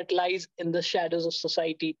corruption that lies in the shadows of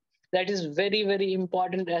society. That is very, very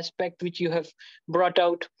important aspect which you have brought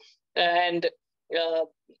out. And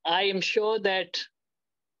I am sure that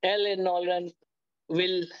L and Nolan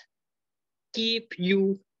will keep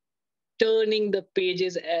you turning the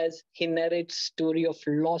pages as he narrates story of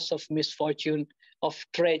loss, of misfortune, of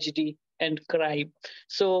tragedy and crime.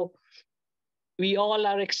 So we all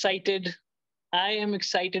are excited. I am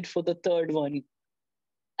excited for the third one.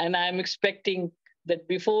 And I'm expecting that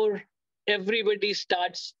before everybody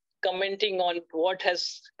starts commenting on what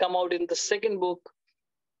has come out in the second book,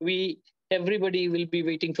 everybody will be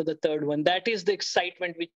waiting for the third one. That is the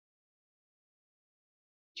excitement which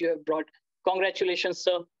you have brought. Congratulations,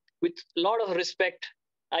 sir. With a lot of respect,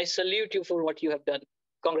 I salute you for what you have done.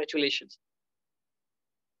 Congratulations.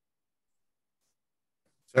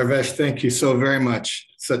 Sarvesh, thank you so very much.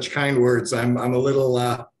 Such kind words. I'm a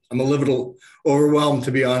little overwhelmed,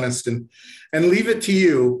 to be honest, and leave it to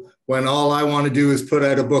you when all I want to do is put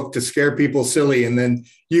out a book to scare people silly, and then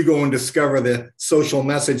you go and discover the social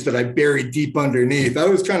message that I buried deep underneath. I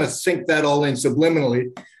was trying to sink that all in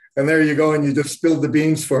subliminally, and there you go, and you just spilled the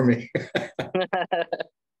beans for me.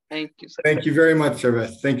 Thank you, sir. Thank you very much,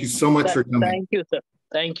 Sarvesh. Thank you so much for coming. Thank you, sir.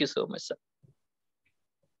 Thank you so much, sir.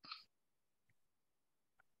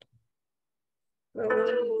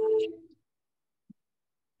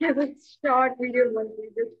 Yeah, that's short video only.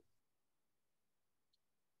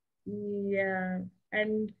 Yeah,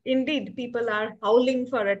 and indeed, people are howling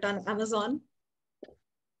for it on Amazon.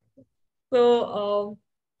 So,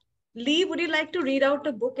 Lee, would you like to read out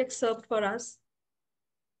a book excerpt for us?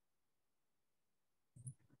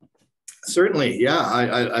 Certainly, yeah,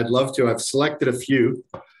 I'd love to. I've selected a few.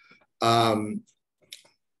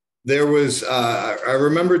 There was, I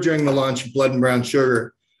remember during the launch of Blood and Brown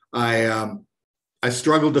Sugar, I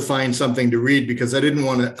struggled to find something to read because I didn't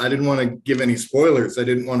want to give any spoilers. I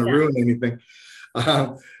didn't want to ruin anything.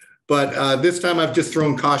 But this time I've just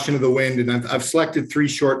thrown caution to the wind, and I've selected 3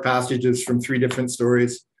 short passages from 3 different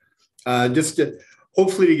stories, just to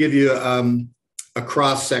hopefully to give you a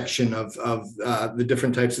cross section of the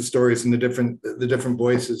different types of stories and the different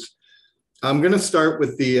voices. I'm going to start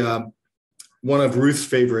with the one of Ruth's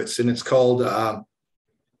favorites, and it's called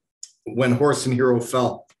 "When Horse and Hero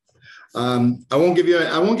Fell." I won't give you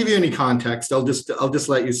any context. I'll just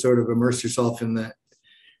let you sort of immerse yourself in the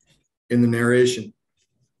narration.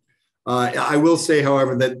 I will say,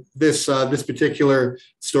 however, that this particular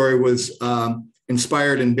story was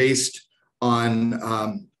inspired and based on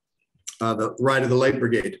the Ride of the Light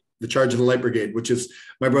Brigade, the Charge of the Light Brigade, which is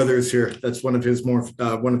my brother is here. That's one of his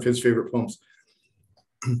favorite poems.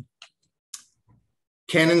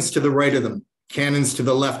 Cannons to the right of them, cannons to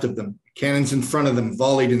the left of them, cannons in front of them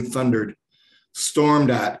volleyed and thundered,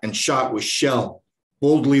 stormed at and shot with shell.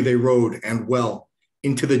 Boldly they rode and well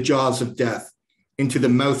into the jaws of death, into the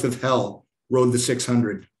mouth of hell rode the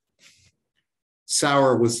 600.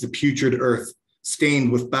 Sour was the putrid earth,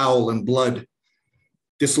 stained with bowel and blood.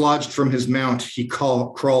 Dislodged from his mount, he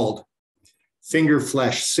crawled, finger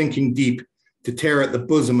flesh sinking deep to tear at the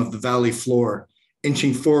bosom of the valley floor,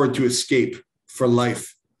 inching forward to escape for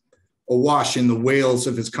life. Awash in the wails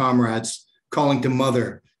of his comrades, calling to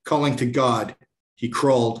mother, calling to God, he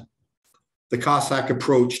crawled. The Cossack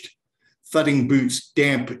approached, thudding boots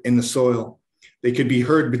damp in the soil. They could be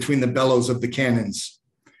heard between the bellows of the cannons.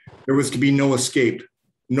 There was to be no escape,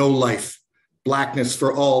 no life, blackness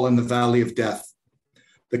for all in the valley of death.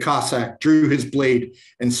 The Cossack drew his blade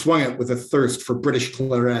and swung it with a thirst for British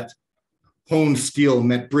claret. Honed steel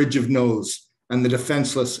met bridge of nose, and the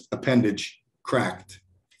defenseless appendage cracked.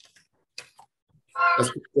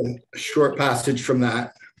 That's a short passage from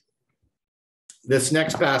that. This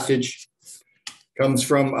next passage comes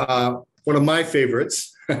from one of my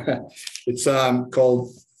favorites. It's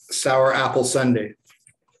called Sour Apple Sundae.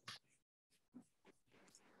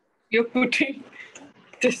 You're putting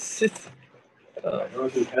this is. I know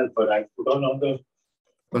it will help, but I put on the.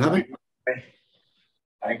 What happened?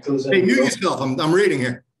 Ankles. Hey, mute yourself. I'm reading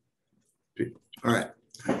here. All right.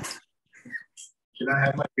 Can I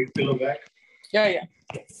have my big pillow back? Yeah.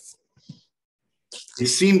 It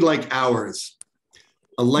seemed like hours.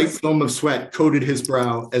 A light film of sweat coated his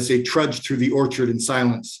brow as they trudged through the orchard in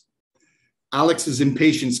silence. Alex's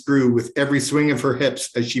impatience grew with every swing of her hips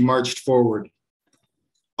as she marched forward.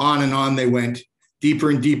 On and on they went, deeper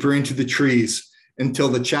and deeper into the trees, until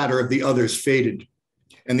the chatter of the others faded,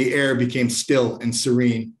 and the air became still and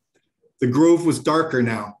serene. The grove was darker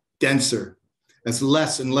now, denser, as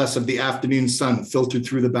less and less of the afternoon sun filtered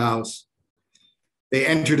through the boughs. They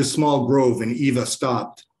entered a small grove, and Eva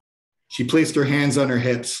stopped. She placed her hands on her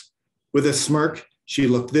hips. With a smirk, she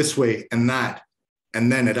looked this way and that,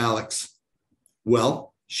 and then at Alex.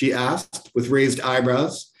 Well, she asked, with raised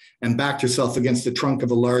eyebrows, and backed herself against the trunk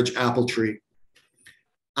of a large apple tree.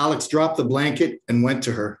 Alex dropped the blanket and went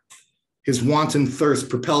to her. His wanton thirst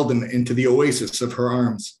propelled him into the oasis of her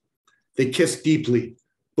arms. They kissed deeply,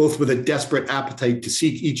 both with a desperate appetite to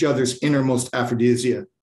seek each other's innermost aphrodisia.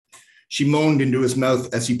 She moaned into his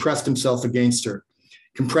mouth as he pressed himself against her,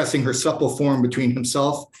 compressing her supple form between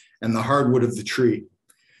himself and the hardwood of the tree.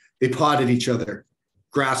 They pawed at each other,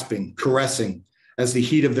 grasping, caressing, as the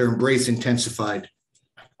heat of their embrace intensified.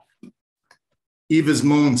 Eva's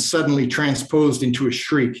moan suddenly transposed into a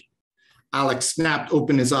shriek. Alex snapped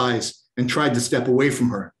open his eyes and tried to step away from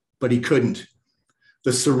her, but he couldn't.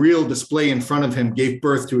 The surreal display in front of him gave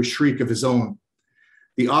birth to a shriek of his own.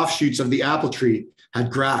 The offshoots of the apple tree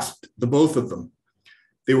had grasped the both of them.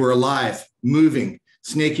 They were alive, moving,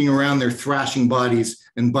 snaking around their thrashing bodies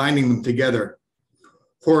and binding them together.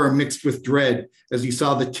 Horror mixed with dread as he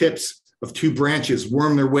saw the tips of two branches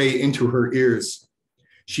worm their way into her ears.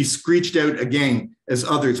 She screeched out again as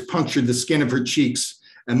others punctured the skin of her cheeks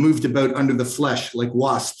and moved about under the flesh like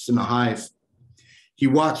wasps in a hive. He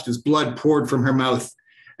watched as blood poured from her mouth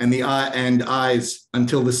and eyes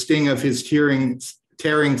until the sting of his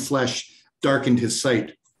tearing flesh darkened his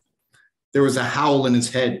sight. There was a howl in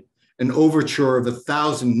his head, an overture of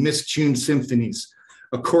 1,000 mistuned symphonies,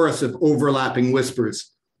 a chorus of overlapping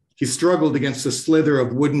whispers. He struggled against the slither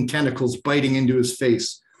of wooden tentacles biting into his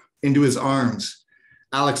face, into his arms.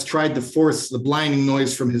 Alex tried to force the blinding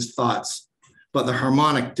noise from his thoughts, but the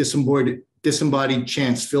harmonic, disembodied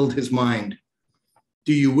chants filled his mind.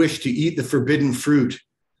 Do you wish to eat the forbidden fruit?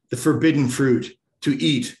 The forbidden fruit, to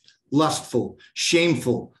eat, lustful,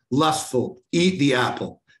 shameful, lustful, eat the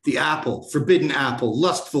apple, forbidden apple,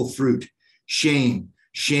 lustful fruit, shame,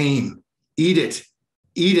 shame, eat it,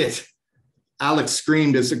 eat it. Alex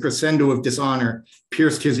screamed as the crescendo of dishonor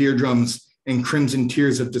pierced his eardrums and crimson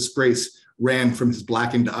tears of disgrace ran from his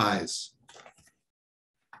blackened eyes.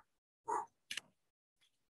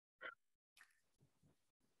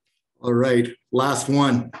 All right, last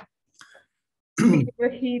one. Do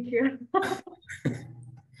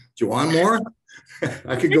you want more?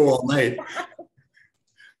 I could go all night.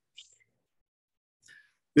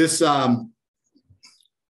 This is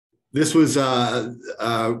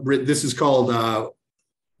called, I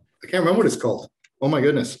can't remember what it's called. Oh my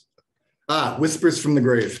goodness. Whispers from the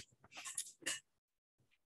Grave.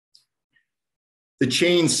 The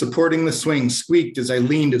chains supporting the swing squeaked as I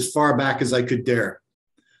leaned as far back as I could dare.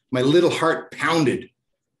 My little heart pounded.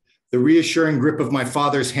 The reassuring grip of my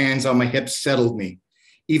father's hands on my hips settled me,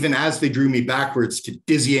 even as they drew me backwards to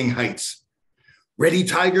dizzying heights. Ready,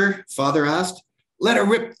 Tiger? Father asked. Let her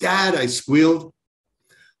rip, Dad, I squealed.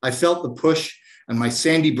 I felt the push, and my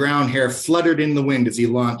sandy brown hair fluttered in the wind as he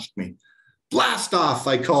launched me. Blast off,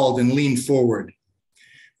 I called and leaned forward.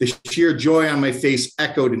 The sheer joy on my face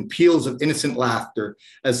echoed in peals of innocent laughter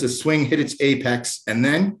as the swing hit its apex and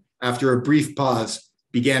then, after a brief pause,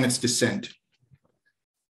 began its descent.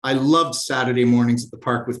 I loved Saturday mornings at the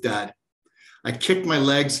park with Dad. I kicked my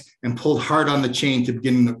legs and pulled hard on the chain to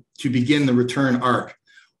begin the return arc,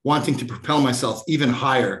 wanting to propel myself even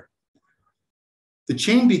higher. The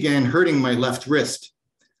chain began hurting my left wrist,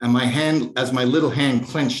 and as my little hand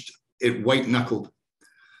clenched, it white-knuckled.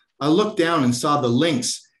 I looked down and saw the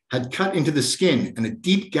links had cut into the skin and a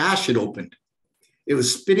deep gash had opened. It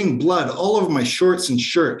was spitting blood all over my shorts and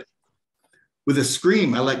shirt. With a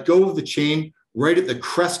scream, I let go of the chain right at the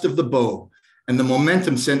crest of the bow, and the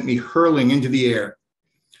momentum sent me hurling into the air.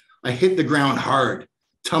 I hit the ground hard,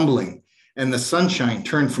 tumbling, and the sunshine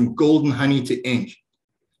turned from golden honey to ink.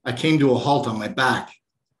 I came to a halt on my back.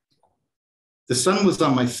 The sun was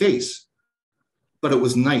on my face, but it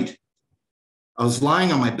was night. I was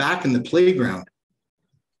lying on my back in the playground,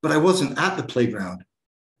 but I wasn't at the playground.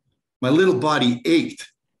 My little body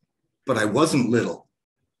ached, but I wasn't little.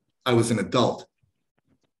 I was an adult.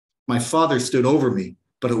 My father stood over me,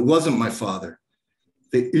 but it wasn't my father.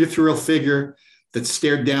 The ethereal figure that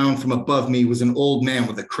stared down from above me was an old man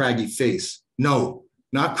with a craggy face. No,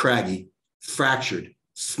 not craggy, fractured,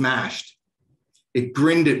 smashed. It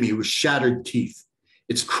grinned at me with shattered teeth.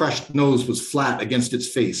 Its crushed nose was flat against its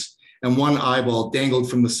face, and one eyeball dangled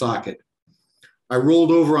from the socket. I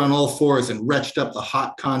rolled over on all fours and retched up the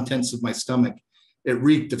hot contents of my stomach. It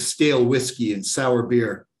reeked of stale whiskey and sour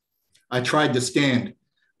beer. I tried to stand,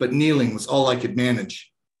 but kneeling was all I could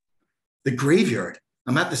manage. The graveyard.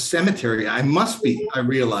 I'm at the cemetery. I must be, I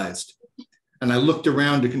realized, and I looked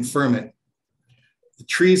around to confirm it. The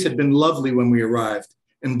trees had been lovely when we arrived,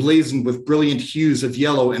 emblazoned with brilliant hues of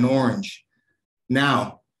yellow and orange.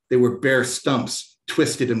 Now they were bare stumps,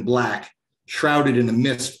 twisted and black, shrouded in a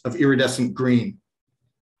mist of iridescent green.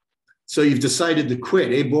 So you've decided to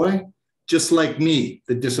quit, eh, boy? Just like me,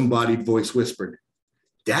 the disembodied voice whispered.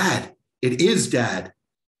 Dad, it is Dad.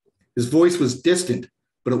 His voice was distant,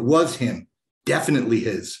 but it was him, definitely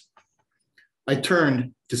his. I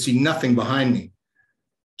turned to see nothing behind me,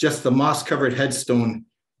 just the moss-covered headstone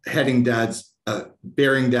bearing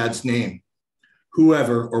Dad's name.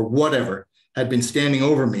 Whoever or whatever had been standing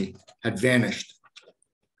over me had vanished.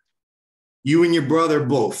 You and your brother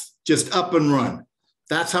both, just up and run.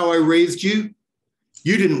 That's how I raised you?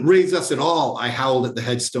 You didn't raise us at all, I howled at the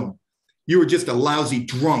headstone. You were just a lousy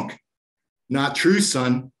drunk. Not true,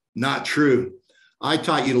 son, not true. I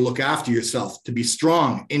taught you to look after yourself, to be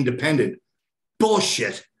strong, independent.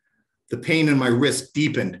 Bullshit. The pain in my wrist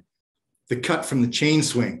deepened. The cut from the chain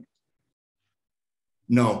swing.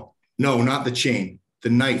 No, not the chain, the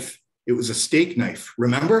knife. It was a steak knife,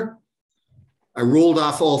 remember? I rolled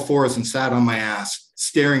off all fours and sat on my ass,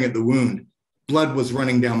 staring at the wound. Blood was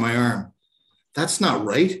running down my arm. That's not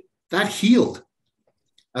right. That healed.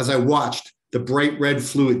 As I watched, the bright red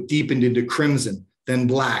fluid deepened into crimson, then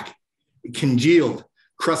black. It congealed,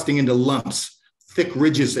 crusting into lumps, thick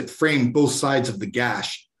ridges that framed both sides of the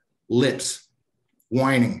gash. Lips,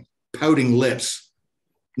 whining, pouting lips.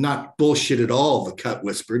 Not bullshit at all, the cut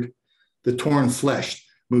whispered. The torn flesh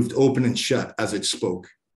moved open and shut as it spoke.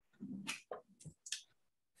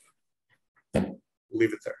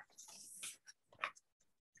 Leave it there.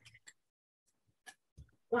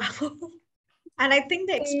 Wow. And I think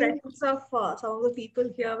the expressions of some of the people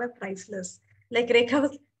here were priceless. Like Rekha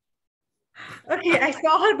was, okay, I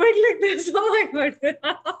saw her going like this. Oh my God.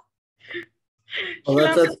 Well,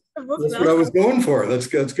 that's what I was going for. That's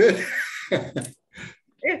good.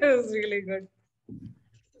 It was really good.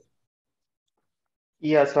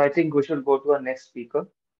 Yeah, so I think we should go to our next speaker.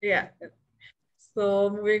 Yeah. So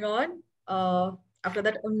moving on, after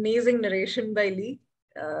that amazing narration by Lee,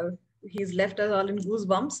 he's left us all in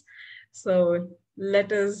goosebumps. So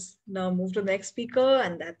let us now move to the next speaker,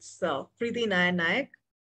 and that's Preeti Nair-Nayak.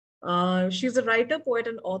 She's a writer, poet,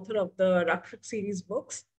 and author of the Rakshak series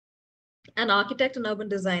books. An architect and urban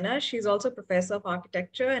designer, she's also a professor of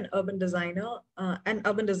architecture and urban design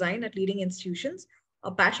at leading institutions.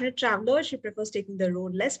 A passionate traveler, she prefers taking the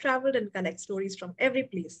road less traveled and collects stories from every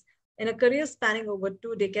place. In a career spanning over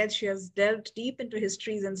 2 decades, she has delved deep into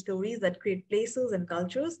histories and stories that create places and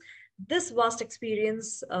cultures. This vast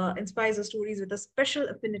experience inspires her stories with a special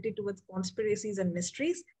affinity towards conspiracies and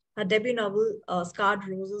mysteries. Her debut novel, Scarred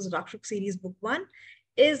Roses, Rakshak series book 1,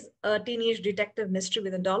 is a teenage detective mystery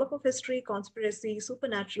with a dollop of history, conspiracy,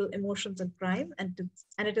 supernatural emotions, and crime, and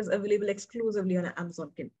it is available exclusively on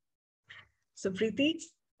Amazon Kindle. So Preeti,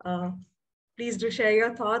 please do share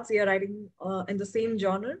your thoughts. You're writing in the same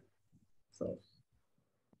genre. So.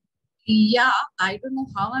 Yeah, I don't know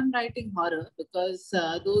how I'm writing horror, because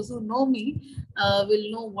those who know me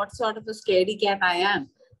will know what sort of a scaredy cat I am.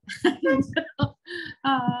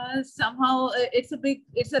 Somehow it's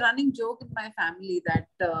a running joke in my family that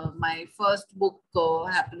my first book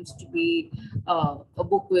happens to be a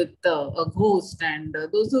book with a ghost, and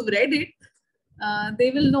those who've read it, they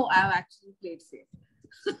will know I've actually played safe.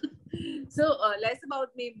 So less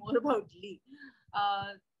about me, more about Lee.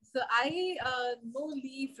 So I know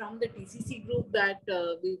Lee from the TCC group that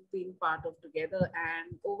we've been part of together,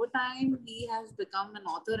 and over time he has become an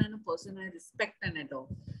author and a person I respect and adore.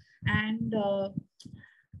 And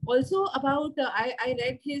also about I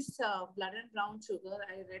read his Blood and Brown Sugar.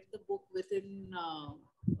 I read the book within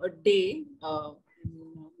a day.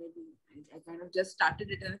 Maybe I kind of just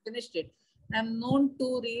started it and finished it. I'm known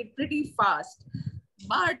to read pretty fast,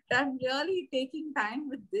 but I'm really taking time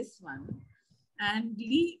with this one. And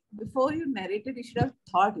Lee, before you narrated, you should have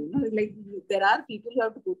thought, like there are people who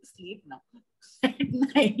have to go to sleep now at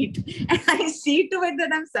night. And I see to it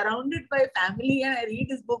that I'm surrounded by family and I read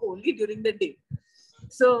his book only during the day.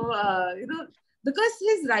 So, because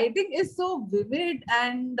his writing is so vivid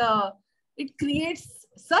and it creates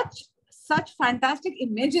such fantastic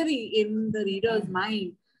imagery in the reader's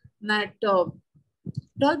mind that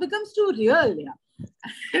it all becomes too real. Yeah.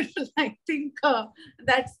 I think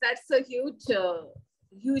that's a huge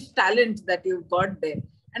talent that you've got there,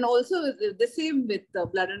 and also the same with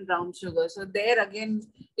Blood and Brown Sugar. So there again,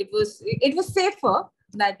 it was safer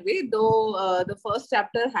that way. Though the first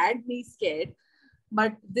chapter had me scared,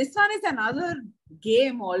 but this one is another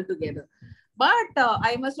game altogether. But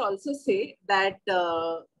I must also say that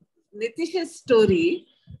Nitish's story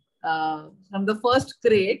from the first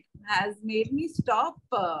grade has made me stop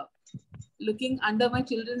looking under my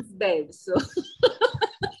children's bed. So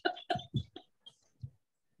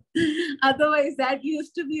otherwise that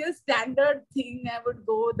used to be a standard thing. I would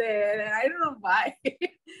go there and I don't know why.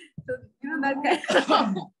 So, that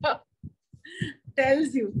kind of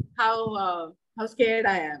tells you how scared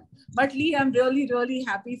I am. But Lee, I'm really, really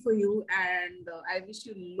happy for you. And I wish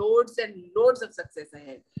you loads and loads of success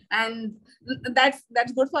ahead. And that's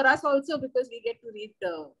good for us also, because we get to read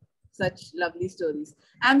such lovely stories.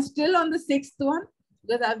 I'm still on the 6th one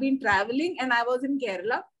because I've been traveling and I was in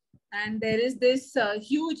Kerala, and there is this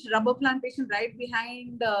huge rubber plantation right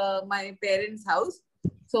behind my parents' house.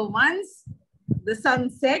 So once the sun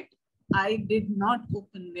set, I did not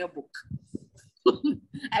open their book.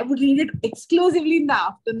 I would read it exclusively in the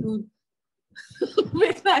afternoon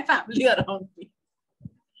with my family around me.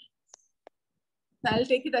 So I'll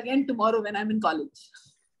take it again tomorrow when I'm in college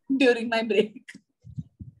during my break.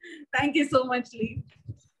 Thank you so much, Lee.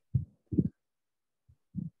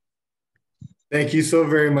 Thank you so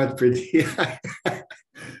very much, Preeti.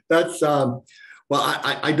 That's, well,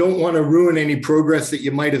 I don't want to ruin any progress that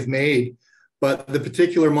you might have made, but the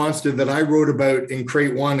particular monster that I wrote about in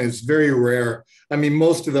crate 1 is very rare. I mean,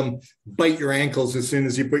 most of them bite your ankles as soon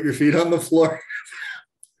as you put your feet on the floor.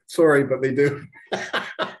 Sorry, but they do.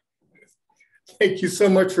 Thank you so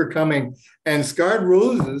much for coming. And Scarred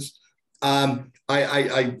Roses,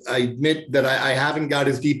 I admit that I haven't got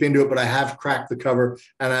as deep into it, but I have cracked the cover.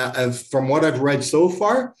 And from what I've read so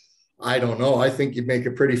far, I don't know. I think you'd make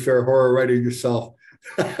a pretty fair horror writer yourself.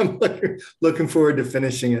 I'm looking forward to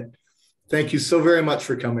finishing it. Thank you so very much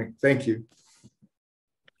for coming. Thank you.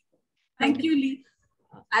 Thank you, Lee.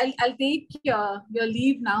 I'll take your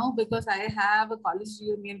leave now because I have a college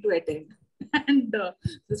reunion to attend. And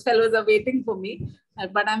these fellows are waiting for me.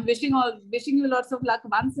 But I'm wishing you lots of luck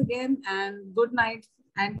once again, and good night.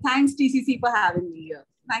 And thanks, TCC, for having me here.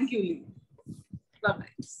 Thank you, Lee. Bye-bye.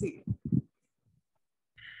 See you.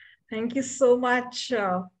 Thank you so much,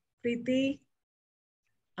 Preeti.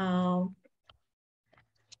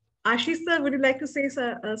 Aashisha, would you like to say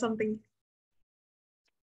something?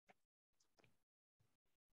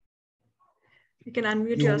 You can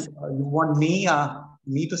unmute yourself. You want me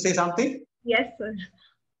to say something? Yes, sir.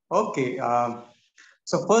 Okay.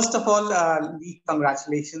 So first of all, Lee,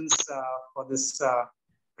 congratulations for this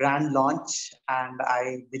grand launch. And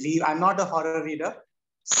I believe I'm not a horror reader,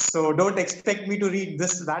 so don't expect me to read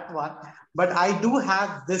that one. But I do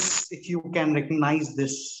have this, if you can recognize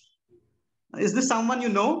this. Is this someone you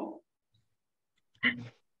know?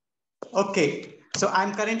 Okay. So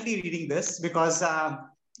I'm currently reading this because I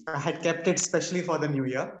had kept it specially for the new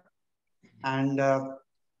year. And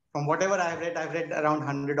from whatever I've read around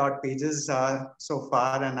 100 odd pages so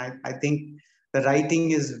far. And I think the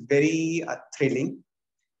writing is very thrilling.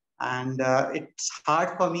 And it's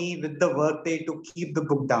hard for me with the workday to keep the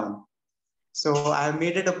book down. So I've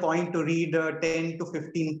made it a point to read 10 to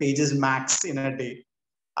 15 pages max in a day.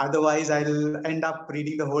 Otherwise, I'll end up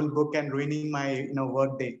reading the whole book and ruining my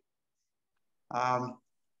workday.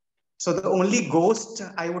 So the only ghost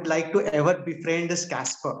I would like to ever befriend is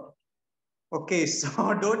Casper. Okay,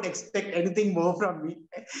 so don't expect anything more from me.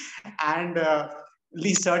 And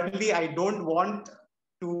certainly I don't want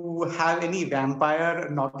to have any vampire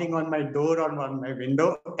knocking on my door or on my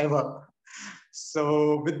window ever.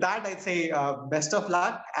 So with that, I'd say best of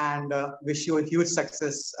luck and wish you a huge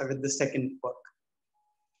success with the second book.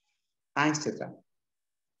 Thanks, Chitra.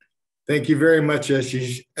 Thank you very much,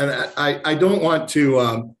 Aashish. And I don't want to,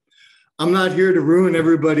 I'm not here to ruin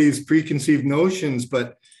everybody's preconceived notions,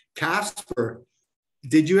 but Casper,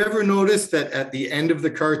 did you ever notice that at the end of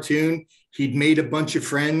the cartoon, he'd made a bunch of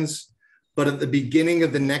friends, but at the beginning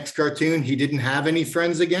of the next cartoon, he didn't have any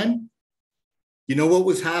friends again? You know what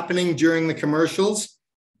was happening during the commercials?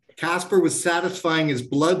 Casper was satisfying his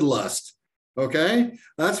bloodlust, okay?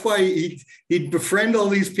 That's why he'd befriend all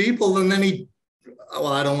these people and then well,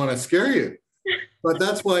 I don't want to scare you, but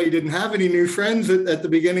that's why he didn't have any new friends at the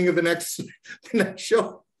beginning of the next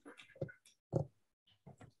show.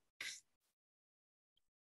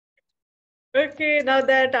 Okay, now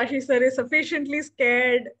that Ashish sir is sufficiently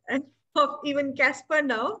scared of even Casper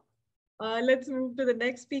now, let's move to the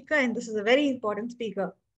next speaker. And this is a very important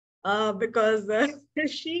speaker because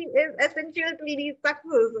she is essential to the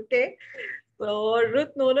success, okay? So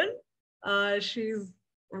Ruth Nolan, she's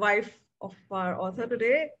wife of our author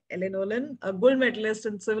today, Nolan, a gold medalist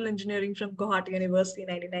in civil engineering from Guwahati University in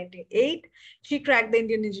 1998. She cracked the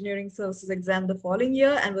Indian Engineering Services exam the following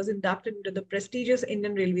year and was inducted into the prestigious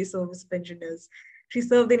Indian Railway Service of Engineers. She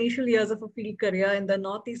served the initial years of a field career in the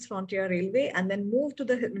Northeast Frontier Railway and then moved to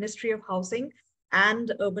the Ministry of Housing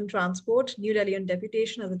and Urban Transport, New Delhi on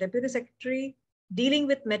deputation as a Deputy Secretary, dealing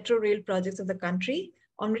with metro rail projects of the country.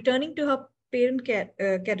 On returning to her parent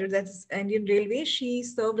cadre, that's Indian Railways, she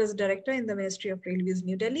served as a director in the Ministry of Railways,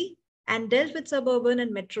 New Delhi, and dealt with suburban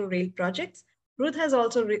and metro rail projects. Ruth has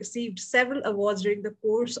also received several awards during the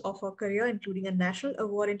course of her career, including a national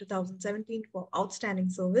award in 2017 for outstanding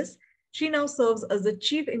service. She now serves as the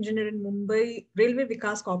Chief Engineer in Mumbai Railway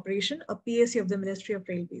Vikas Corporation, a PSU of the Ministry of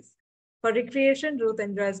Railways. For recreation, Ruth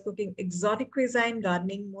enjoys cooking exotic cuisine,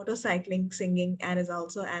 gardening, motorcycling, singing, and is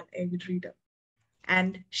also an avid reader.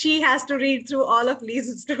 And she has to read through all of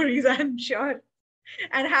Lee's stories, I'm sure,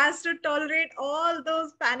 and has to tolerate all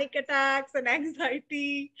those panic attacks and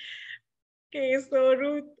anxiety. Okay, so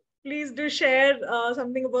Ruth, please do share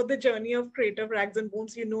something about the journey of Creative Rags and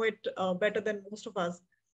Bones. You know it better than most of us.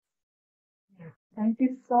 Thank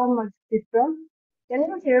you so much, Chitra. Can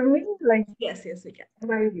you hear me? Like, yes, we can.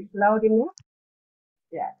 Am I loud enough?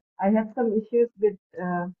 Yeah, I have some issues with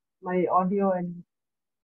my audio and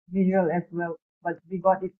visual as well, but we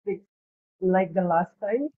got it fixed like the last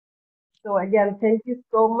time. So again, thank you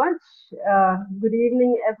so much. Good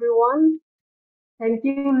evening, everyone. Thank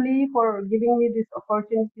you, Lee, for giving me this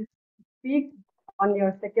opportunity to speak on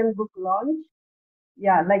your second book launch.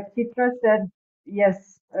 Yeah, like Chitra said,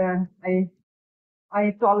 yes,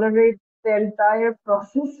 I tolerate the entire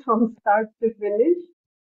process from start to finish.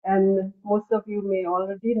 And most of you may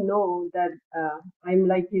already know that I'm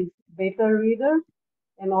like his beta reader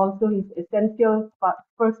and also his essential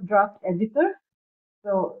first draft editor.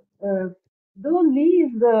 So though Lee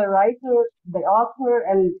is the writer, the author,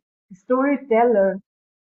 and storyteller,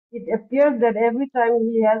 it appears that every time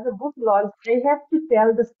he has a book launch, I have to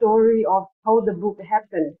tell the story of how the book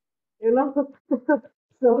happened. You know,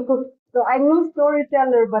 so I'm no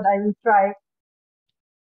storyteller, but I will try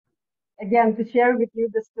again to share with you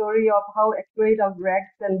the story of how A Crate of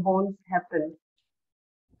Rags and Bones happened.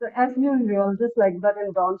 So as usual, just like Blood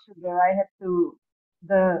and Brown Sugar, I had to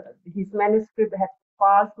his manuscript had to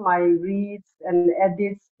pass my reads and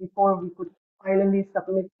edits before we could finally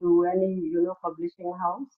submit to any publishing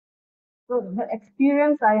house. So the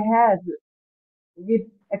experience I had with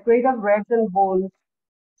A Crate of Rags and Bones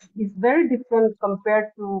is very different compared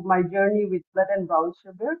to my journey with Blood and Brown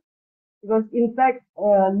Sugar. Because in fact,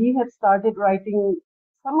 Lee had started writing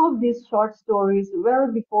some of these short stories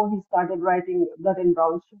well before he started writing Blood and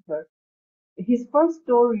Brown Sugar. His first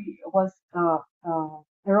story was A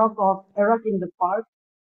Rock in the Park,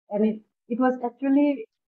 and it was actually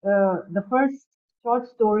the first short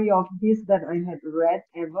story of his that I had read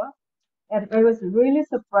ever, and I was really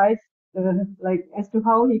surprised, like as to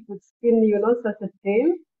how he could spin, such a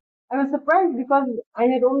tale. I was surprised because I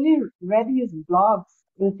had only read his blogs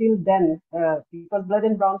until then, because Blood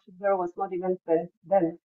and Brown Sugar was not even French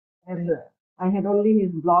then, and I had only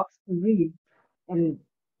his blogs to read and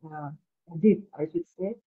edit, I should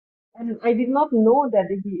say. And I did not know that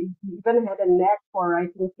he even had a knack for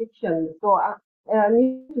writing fiction. So I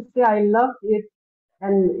need to say I loved it,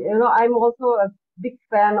 and I'm also a big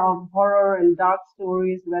fan of horror and dark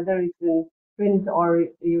stories, whether it's in print or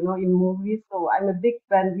in movies. So I'm a big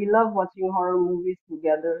fan. We love watching horror movies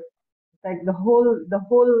together. It's like the whole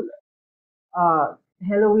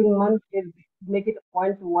Halloween month make it a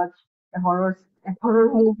point to watch a horror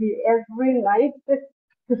movie every night.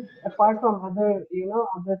 apart from other,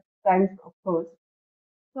 other times, of course.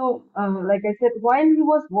 So, like I said, while he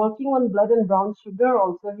was working on Blood and Brown Sugar,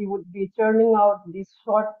 also he would be churning out these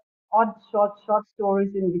short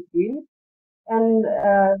stories in between. And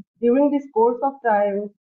during this course of time,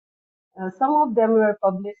 some of them were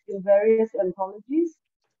published in various anthologies.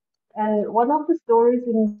 And one of the stories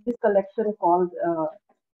in this collection called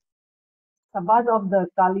Sabbath of the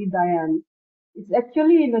Kali Dayan, it's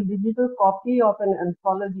actually in a digital copy of an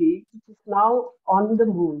anthology, which is now on the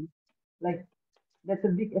moon. Like, that's a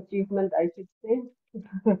big achievement, I should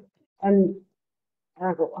say. And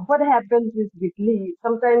what happens is with Lee,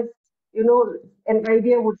 sometimes, an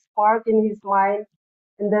idea would spark in his mind,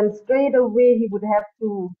 and then straight away he would have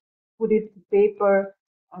to put it to paper,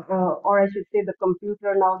 or I should say the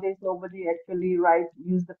computer. Nowadays, nobody actually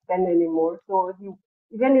use the pen anymore. So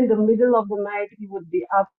even in the middle of the night, he would be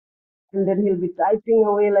up and then he'll be typing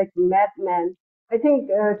away like a madman. I think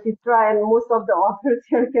Chitra and most of the authors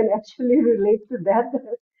here can actually relate to that.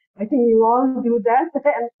 I think you all do that,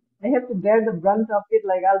 and I have to bear the brunt of it.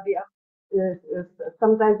 Like I'll be up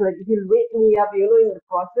sometimes, like he'll wake me up, in the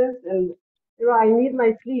process, and I need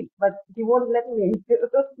my sleep, but he won't let me.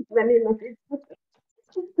 Many nights.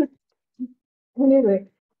 Anyway,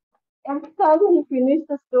 every time he finished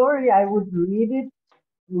the story, I would read it,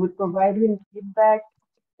 would provide him feedback,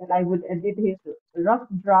 and I would edit his rough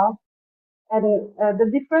draft. And the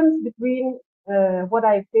difference between what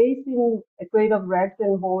I faced in A Crate of Rags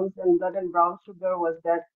and Bones and Blood and Brown Sugar was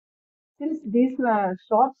that since these were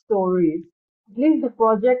short stories, at least the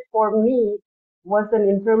project for me was an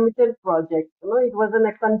intermittent project. It wasn't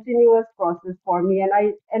a continuous process for me, and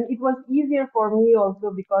it was easier for me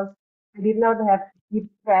also because I did not have to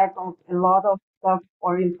keep track of a lot of stuff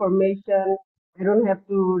or information. I don't have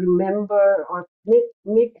to remember or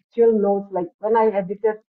make actual notes. Like when I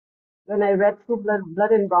read through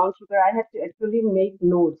Blood and Brown Sugar, I had to actually make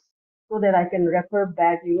notes so that I can refer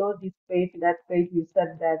back, this page, that page, you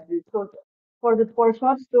said that. So for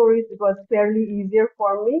short stories, it was fairly easier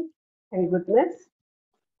for me, thank goodness.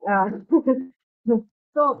 Uh,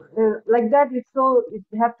 so like that, it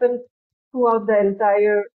happened throughout the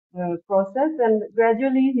entire process, and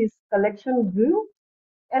gradually his collection grew.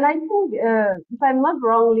 And I think, if I'm not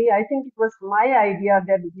wrongly, I think it was my idea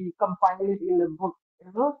that we compiled it in a book,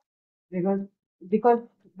 because because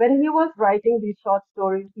when he was writing these short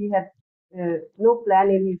stories, he had no plan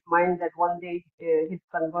in his mind that one day he'd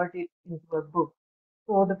convert it into a book.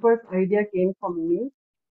 So the first idea came from me,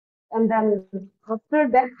 and then after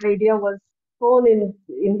that idea was thrown in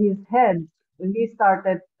his head, he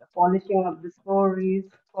started polishing up the stories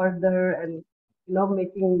further and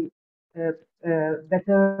making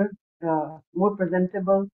better, more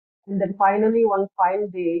presentable. And then finally, one fine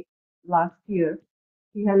day last year,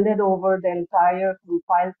 he handed over the entire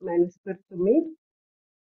compiled manuscript to me.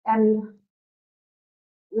 And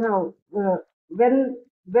now, when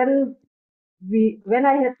when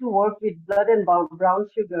I had to work with Blood and Brown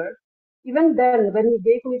Sugar, even then, when he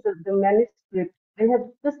gave me the manuscript, I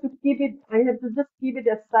had to just keep it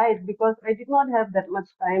aside because I did not have that much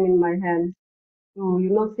time in my hands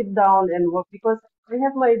to, sit down and work because I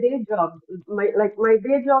have my day job. My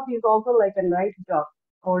day job is also like a night job.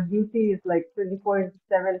 Our duty is like 24/7,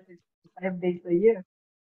 5 days a year.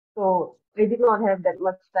 So I did not have that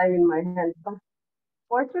much time in my hands. But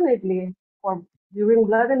fortunately, for during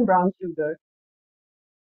Blood and Brown Sugar,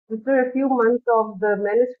 after a few months of the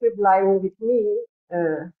manuscript lying with me,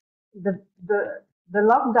 the the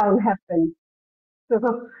lockdown happened.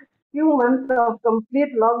 So few months of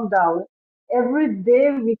complete lockdown. Every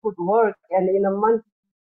day we could work, and in a month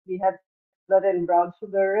we had Blood and Brown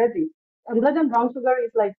Sugar ready. And Blood and Brown Sugar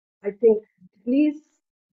is like, I think, at least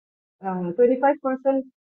 25%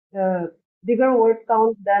 uh, bigger word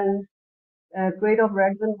count than Crate of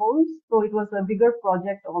Rags and Bones. So it was a bigger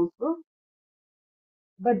project also.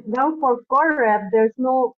 But now for core rap, there's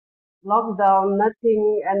no lockdown,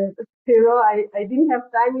 nothing, and I didn't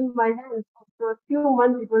have time in my hands. So a few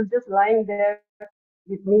months it was just lying there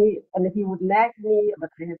with me, and he would nag me, but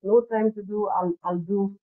I have no time to do. I'll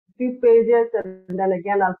do a few pages, and then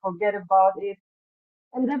again I'll forget about it.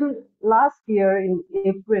 And then last year in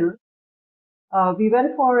April, we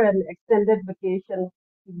went for an extended vacation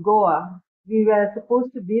to Goa. We were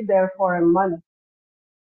supposed to be there for a month,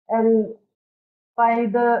 and by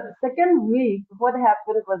the second week, what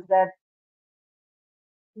happened was that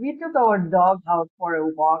we took our dog out for a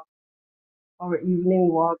walk, our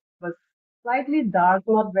evening walk. It was slightly dark,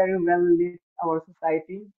 not very well lit, our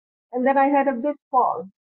society. And then I had a big fall.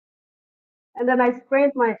 And then I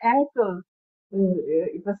sprained my ankle.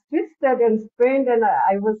 It was twisted and sprained, and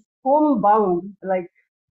I was homebound. Like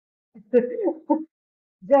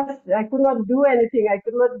Just I could not do anything. I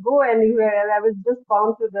could not go anywhere, and I was just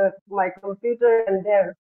bound to the my computer. And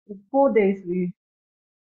there, in 4 days,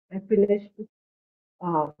 I finished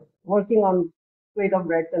working on Weight of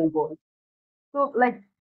Breath and Bones. So, like,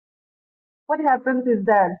 what happens is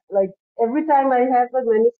that, like, every time I have a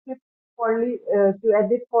manuscript for Lee, to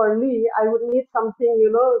edit for Lee, I would need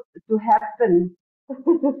something, to happen.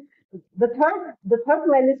 The third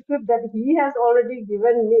manuscript that he has already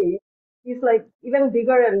given me is like even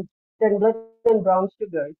bigger than Blood and Brown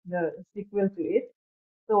Sugar, the sequel to it.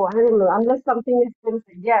 So I don't know, unless something happens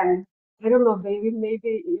again, I don't know, maybe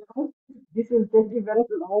this will take even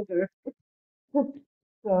longer.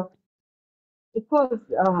 So it was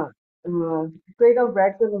Trade of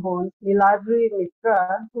Rags and Bones, Niladri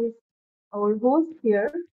Mitra, who is our host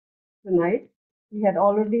here tonight. He had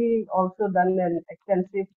already also done an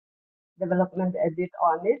extensive development edit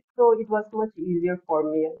on it, so it was much easier for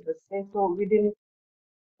me, I would say. So within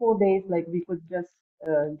 4 days, like we could just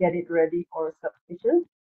get it ready for submission.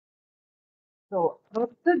 So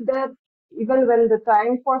after that, even when the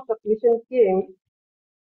time for submission came,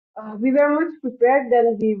 we were much prepared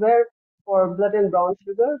than we were for Blood and Brown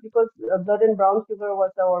Sugar, because Blood and Brown Sugar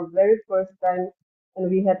was our very first time, and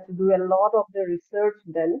we had to do a lot of the research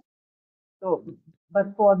then. So,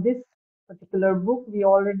 but for this particular book, we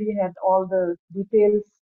already had all the details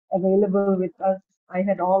available with us. I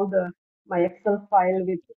had all my Excel file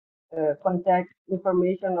with contact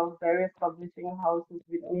information of various publishing houses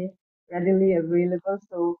with me readily available.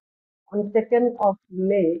 So, on 2nd of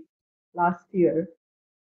May last year,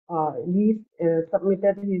 he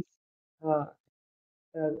submitted his uh,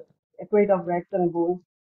 uh, Equate of Rags and Bones.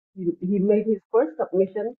 He made his first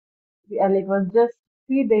submission, and it was just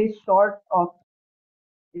 3 days short of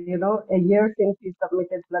a year since he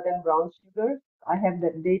submitted Blood and Brown Sugar. I have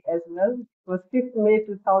that date as well. It was 5th May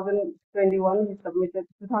 2021. He submitted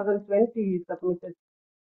 2020. He submitted.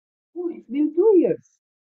 Oh, it's been 2 years.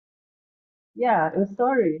 Yeah, I'm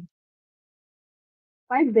sorry.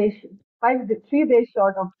 5 days, 3 days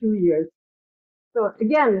short of 2 years. So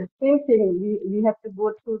again, same thing. We have to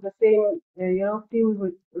go through the same,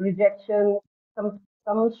 few rejection.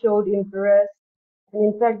 Some showed interest,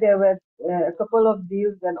 and in fact, there were a couple of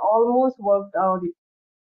deals that almost worked out.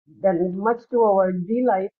 Then, much to our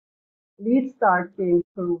delight, Leadstart came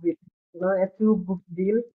through with a 2-book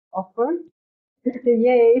deal offer.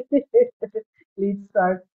 Yay,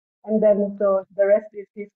 Leadstart, and then so the rest is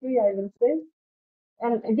history, I will say.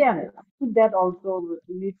 And again, to that also,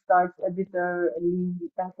 Leadstart's editor, Lee,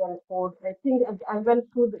 back and forth. I think I went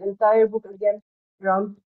through the entire book again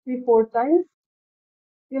around 3-4 times,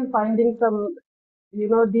 still finding some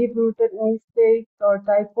deep-rooted mistakes or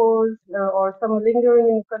typos or some lingering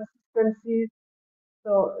inconsistencies.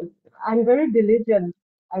 So I'm very diligent,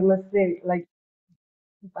 I must say, like,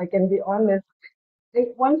 if I can be honest. I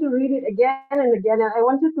want to read it again and again, and I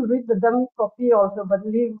wanted to read the dummy copy also, but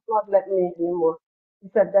Lee would not let me anymore. He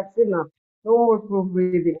said, that's enough. No more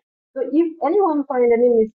proofreading. So if anyone find any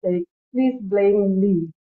mistake, please blame Lee,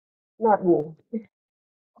 not me.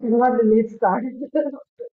 I'm not the lead star.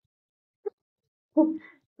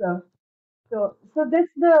 so, so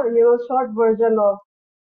that's the short version of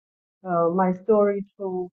my story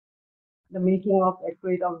through the making of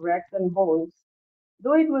Equate of Rags and Bones.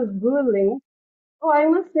 Though it was grueling, oh, I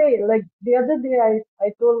must say, like the other day, I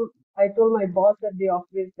told my boss at the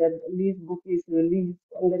office that Lee's book is released,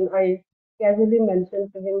 and then I casually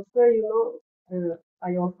mentioned to him, sir,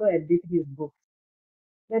 I also edit his book.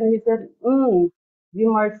 Then he said,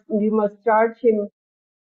 you must charge him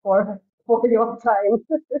for your time.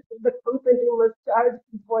 The company must charge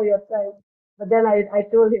you for your time. But then I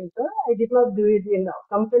told him, sir, I did not do it in the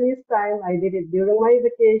company's time. I did it during my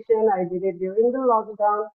vacation. I did it during the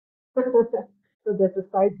lockdown. So that's a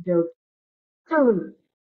side joke.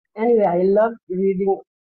 Anyway, I love reading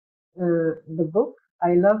the book.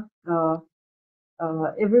 I love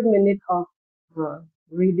every minute of uh,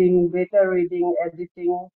 reading, beta reading,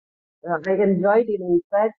 editing. I enjoyed it, in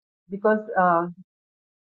fact, because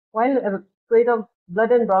while Trade of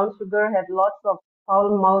Blood and Brown Sugar had lots of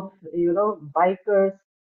foul mouth, bikers,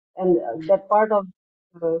 and that part of,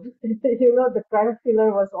 the crime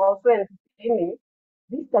thriller was also entertaining.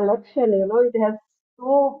 This collection, it has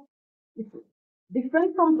it's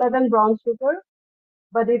different from Blood and Brown Sugar,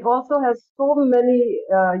 but it also has so many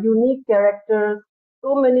unique characters,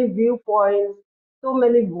 so many viewpoints, so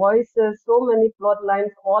many voices, so many plot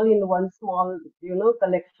lines, all in one small,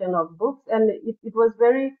 collection of books. And it was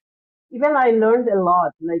very, even I learned a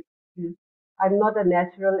lot. Like, I'm not a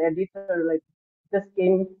natural editor, like, just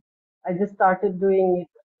came, I just started doing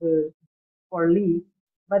it for Lee.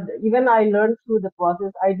 But even I learned through the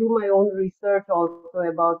process. I do my own research also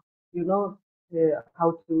about, how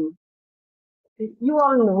to, you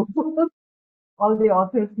all know, all the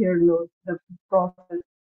authors here know the process.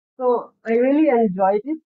 So I really enjoyed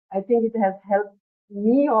it. I think it has helped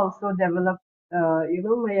me also develop,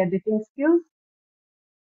 my editing skills.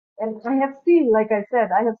 And I have seen, like I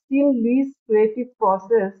said, I have seen Lee's creative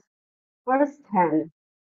process firsthand.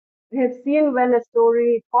 I have seen when a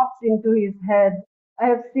story pops into his head. I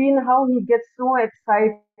have seen how he gets so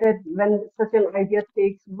excited when such an idea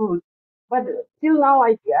takes root. But till now,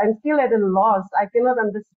 I'm still at a loss. I cannot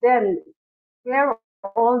understand where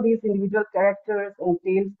all these individual characters and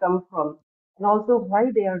tales come from, and also why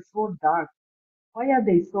they are so dark. Why are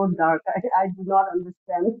they so dark? I do not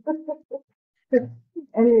understand.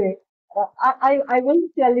 Anyway, I want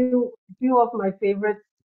to tell you a few of my favorites,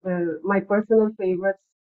 my personal favorites.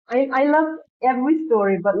 I love every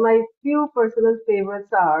story, but my few personal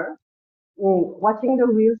favorites are Watching the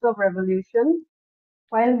Wheels of Revolution,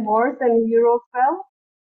 While Horse and Hero Fell,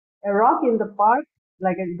 A Rock in the Park,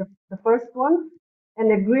 like the first one,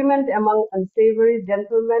 An Agreement Among Unsavory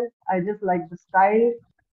Gentlemen. I just like the style,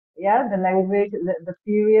 yeah, the language, the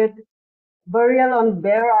period. Burial on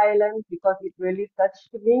Bear Island because it really touched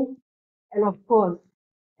me. And of course,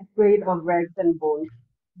 Afraid of Rags and Bones.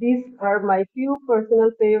 These are my few personal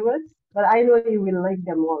favorites, but I know you will like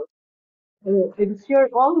them all. And I'm sure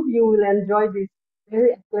all of you will enjoy this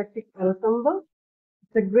very eclectic ensemble.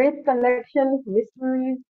 It's a great collection,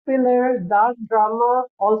 mystery, thriller, dark drama,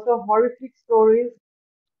 also horrific stories.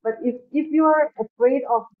 But if you are afraid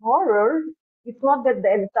of horror, it's not that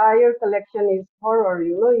the entire collection is horror,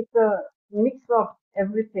 it's a mix of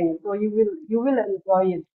everything. So you will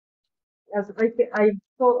enjoy it. As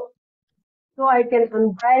so I can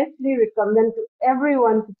unbiasedly recommend to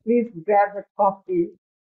everyone to please grab a copy.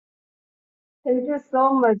 Thank you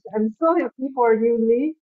so much. I'm so happy for you,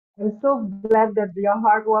 Lee. I'm so glad that your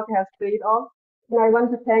hard work has paid off. And I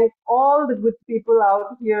want to thank all the good people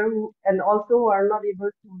out here and also who are not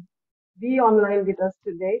able to be online with us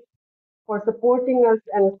today for supporting us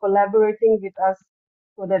and collaborating with us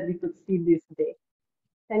so that we could see this day.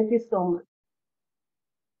 Thank you so much.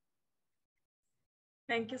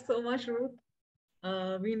 Thank you so much, Ruth.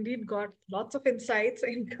 We indeed got lots of insights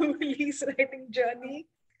into Lee's writing journey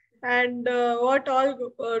and what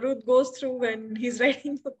all Ruth goes through when he's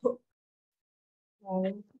writing the book.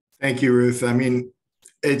 Thank you, Ruth. I mean,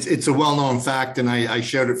 it's a well-known fact, and I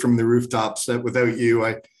shout it from the rooftops that without you,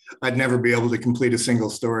 I'd never be able to complete a single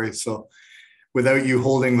story. So without you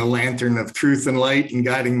holding the lantern of truth and light and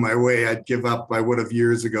guiding my way, I'd give up, I would have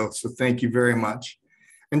years ago. So thank you very much.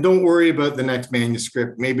 And don't worry about the next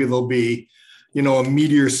manuscript. Maybe there'll be, a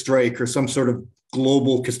meteor strike or some sort of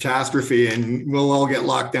global catastrophe and we'll all get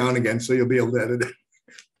locked down again. So you'll be able to edit it.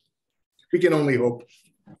 We can only hope.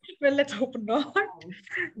 Well, let's hope not.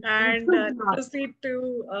 And proceed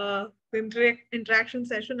to the interaction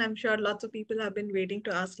session. I'm sure lots of people have been waiting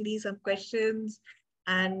to ask Lee some questions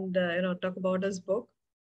and talk about his book.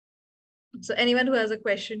 So anyone who has a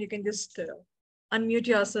question, you can just unmute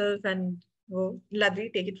yourself and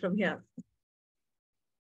Niladri, take it from here.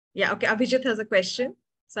 Yeah, okay. Abhijit has a question.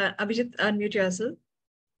 So Abhijit, unmute yourself.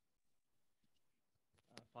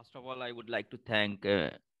 First of all, I would like to thank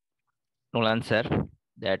Nolan sir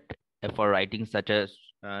that for writing such a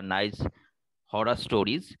nice horror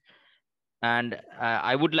stories. And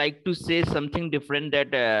I would like to say something different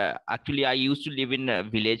that actually I used to live in a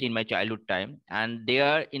village in my childhood time. And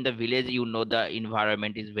there in the village, the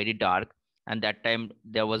environment is very dark. And that time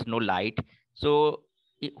there was no light. So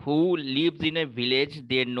who lives in a village,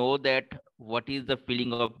 they know that what is the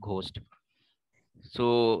feeling of ghost.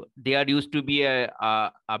 So there used to be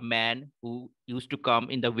a man who used to come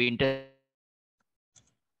in the winter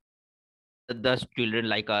the children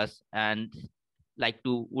like us and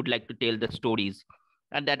would like to tell the stories.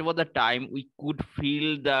 And that was the time we could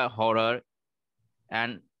feel the horror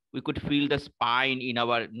and we could feel the spine in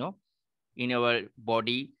our in our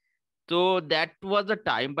body. So that was the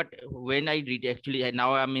time. But when I read, actually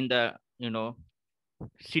now I'm in the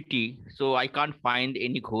city, so I can't find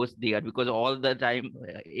any ghost there because all the time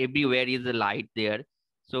everywhere is a light there.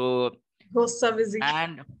 So ghosts are visible.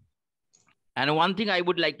 And one thing I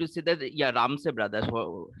would like to say that, yeah, Ramsey brothers,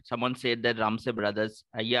 someone said that Ramsey brothers,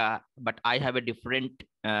 yeah, but I have a different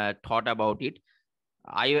thought about it.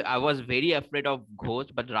 I was very afraid of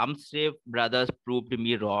ghosts, but Ramsey brothers proved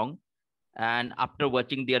me wrong. And after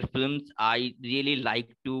watching their films, I really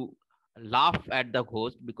like to laugh at the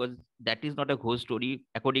ghost because that is not a ghost story.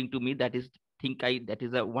 According to me, that is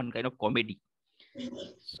a one kind of comedy.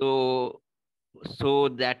 So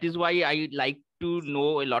that is why I like to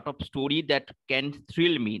know a lot of story that can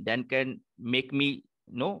thrill me, then can make me,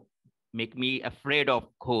 make me afraid of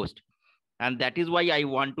ghost. And that is why I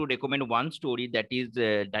want to recommend one story that is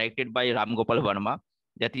directed by Ram Gopal Verma.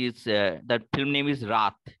 That is, that film name is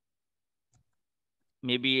Raat.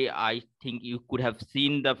 Maybe I think you could have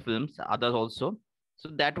seen the films, others also. So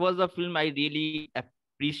that was a film I really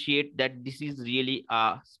appreciate, that this is really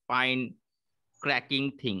a spine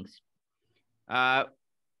cracking things.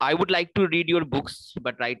 I would like to read your books,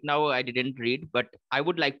 but right now I didn't read, but I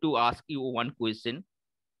would like to ask you one question.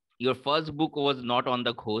 Your first book was not on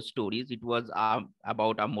the ghost stories. It was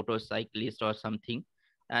about a motorcyclist or something.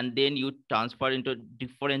 And then you transfer into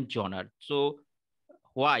different genre. So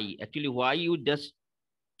why you just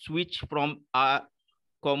switch from a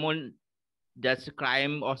common just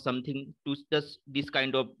crime or something to just this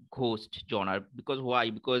kind of ghost genre? Because why?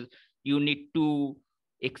 Because you need to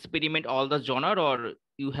experiment all the genre, or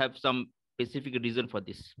you have some specific reason for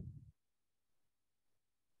this?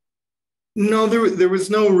 No, there was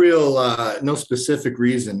no real, no specific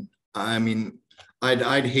reason. I mean,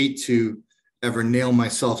 I'd hate to ever nail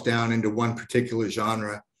myself down into one particular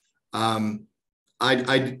genre. I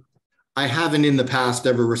haven't in the past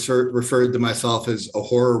ever referred to myself as a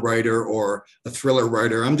horror writer or a thriller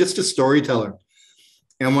writer. I'm just a storyteller.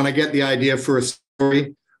 And when I get the idea for a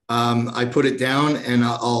story, I put it down and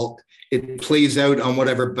it plays out on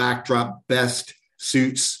whatever backdrop best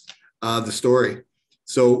suits the story.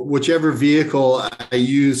 So whichever vehicle I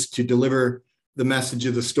use to deliver the message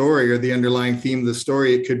of the story or the underlying theme of the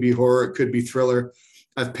story, it could be horror, it could be thriller.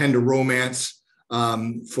 I've penned a romance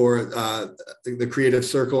for the Creative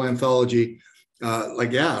Circle anthology,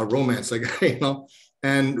 a romance,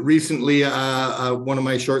 And recently, one of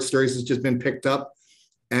my short stories has just been picked up,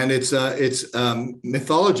 and it's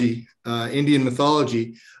mythology, Indian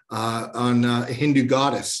mythology on a Hindu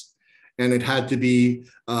goddess, and it had to be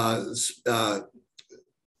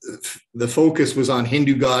the focus was on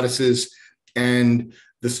Hindu goddesses, and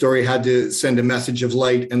the story had to send a message of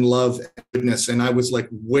light and love and goodness, and I was like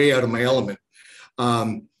way out of my element.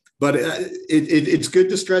 But it's good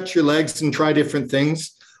to stretch your legs and try different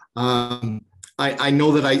things. I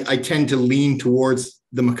know that I tend to lean towards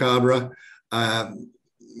the macabre.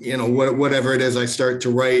 Whatever it is I start to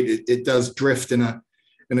write, it does drift in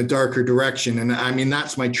a darker direction. And I mean,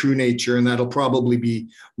 that's my true nature, and that'll probably be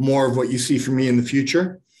more of what you see from me in the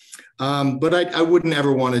future. But I wouldn't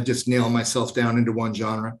ever want to just nail myself down into one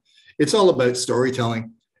genre. It's all about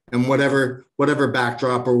storytelling, and whatever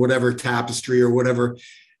backdrop or whatever tapestry or whatever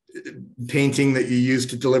painting that you use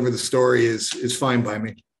to deliver the story is fine by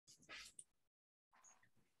me.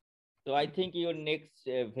 So I think your next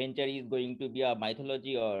venture is going to be a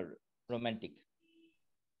mythology or romantic.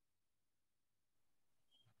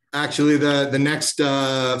 Actually, the next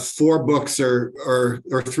 4 books or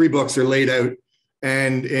 3 books are laid out,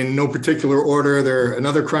 and in no particular order. They're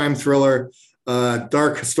another crime thriller,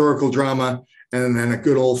 dark historical drama, and then a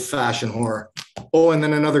good old-fashioned horror. Oh, and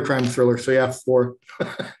then another crime thriller. So yeah, 4.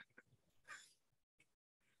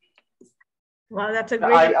 Wow, that's a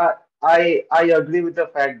great. I agree with the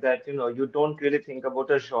fact that you don't really think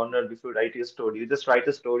about a genre before you write your story. You just write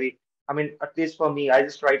a story. I mean, at least for me, I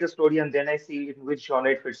just write a story and then I see in which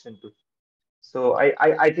genre it fits into. So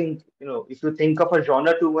I think if you think of a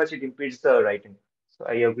genre too much, it impedes the writing. So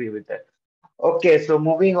I agree with that. Okay, so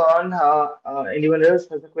moving on. Anyone else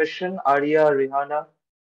has a question? Arya, Rihanna,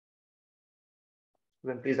 you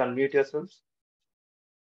can please unmute yourselves.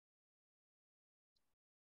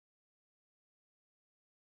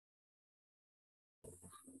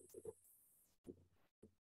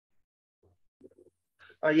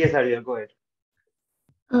 Yes, Arya, go ahead.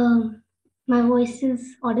 My voice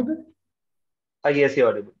is audible? Yes, you're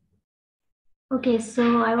audible. Okay,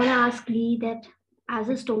 so I want to ask Lee that as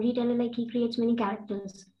a storyteller, like he creates many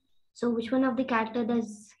characters. So which one of the character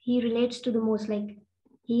does he relates to the most? Like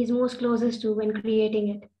he is most closest to when creating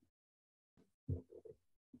it?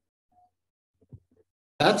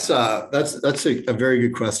 That's a very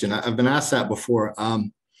good question. I've been asked that before.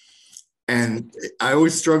 And I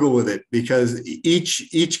always struggle with it because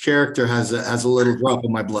each character has a little drop of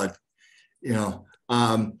my blood.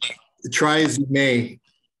 Try as you may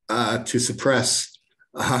to suppress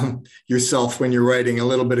yourself when you're writing. A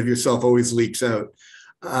little bit of yourself always leaks out.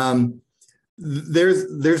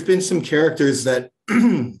 There's been some characters that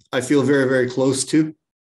I feel very, very close to.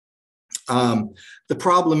 The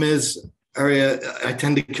problem is, Arya, I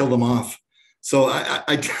tend to kill them off. So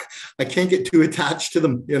I can't get too attached to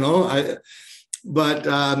them, But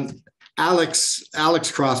Alex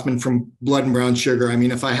Crossman from Blood and Brown Sugar. I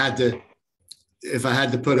mean, if I had to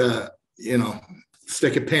put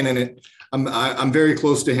stick a pin in it, I'm very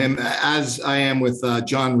close to him, as I am with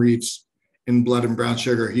John Reeves in Blood and Brown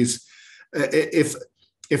Sugar. He's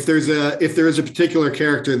if there is a particular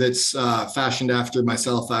character that's fashioned after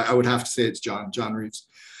myself, I would have to say it's John Reeves.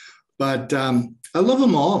 But I love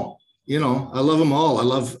them all. You know, I love them all. I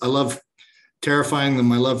love terrifying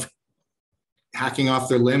them. I love hacking off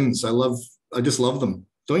their limbs. I just love them.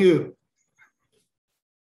 Don't you?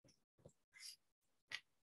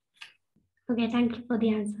 Okay, thank you for the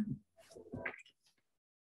answer.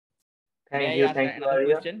 Thank you,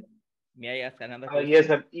 Arya. Question? May I ask another question? Yes,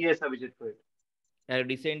 Abhijit, go ahead.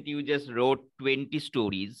 Recently, you just wrote 20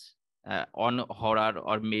 stories on horror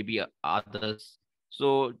or maybe others.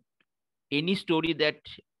 So, any story that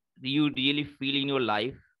you really feel in your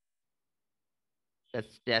life,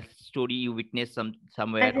 that story you witnessed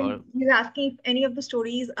somewhere, or he's asking if any of the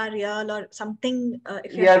stories are real or something.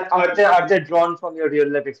 Yeah, are they drawn from your real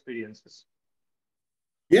life experiences?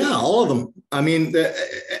 Yeah, all of them. I mean,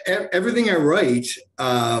 everything I write,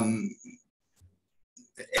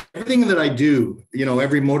 everything that I do, you know,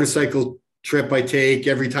 every motorcycle trip I take,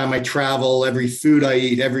 every time I travel, every food I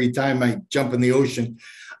eat, every time I jump in the ocean,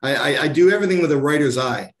 I do everything with a writer's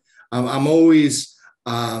eye. I'm always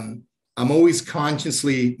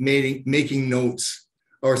consciously making notes,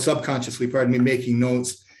 or subconsciously, pardon me, making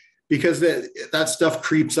notes, because that stuff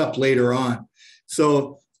creeps up later on.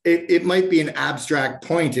 So it might be an abstract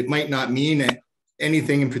point. It might not mean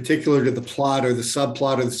anything in particular to the plot or the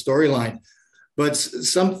subplot or the storyline, but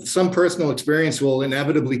some personal experience will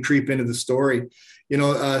inevitably creep into the story. You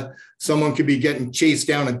know, someone could be getting chased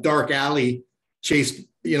down a dark alley, chased,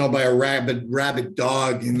 you know, by a rabid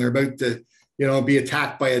dog, and they're about to, you know, be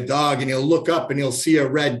attacked by a dog, and he'll look up and he'll see a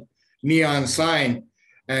red neon sign.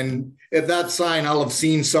 And if that sign I'll have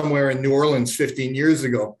seen somewhere in New Orleans 15 years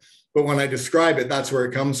ago, but when I describe it, that's where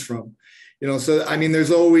it comes from. You know, so I mean, there's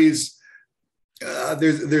always a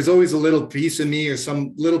little piece of me or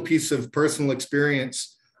some little piece of personal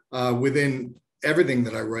experience within everything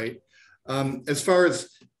that I write. As far as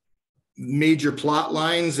major plot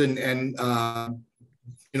lines and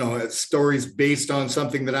you know, stories based on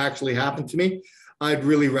something that actually happened to me, I'd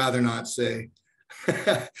really rather not say,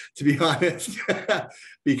 to be honest,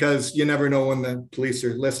 because you never know when the police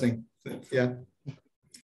are listening. Yeah.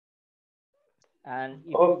 And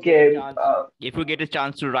if you get a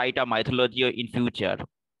chance to write a mythology in future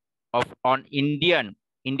on Indian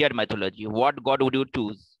mythology, what god would you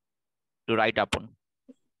choose to write upon?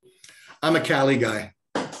 I'm a Kali guy.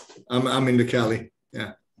 I'm into Kali.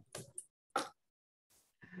 Yeah.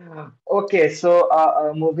 Okay, so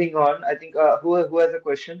moving on. I think who has a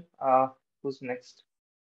question? Who's next?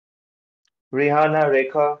 Rihanna,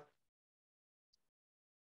 Rekha.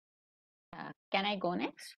 Can I go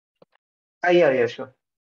next? Yeah, sure.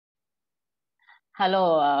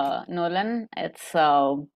 Hello, Nolan. It's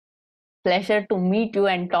a pleasure to meet you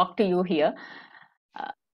and talk to you here.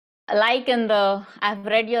 I've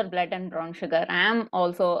read your Blood and Brown Sugar. I am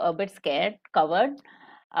also a bit scared, covered,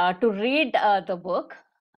 to read the book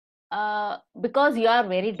because you are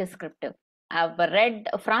very descriptive. I've read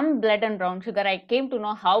from Blood and Brown Sugar. I came to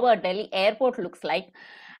know how a Delhi airport looks like,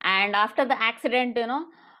 and after the accident, you know,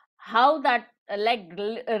 how that leg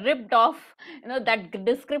ripped off. You know, that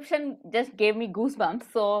description just gave me goosebumps.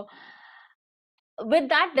 So, with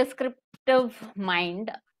that descriptive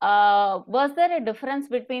mind, was there a difference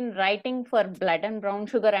between writing for Blood and Brown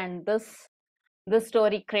Sugar and this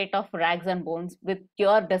story, Crate of Rags and Bones, with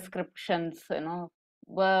your descriptions? You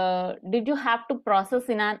know, did you have to process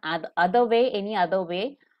in any other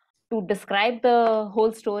way to describe the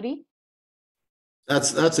whole story?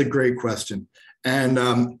 That's a great question. And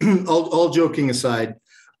all joking aside,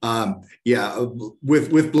 yeah,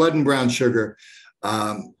 with Blood and Brown Sugar,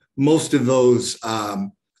 most of those,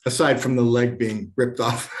 aside from the leg being ripped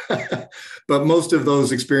off, but most of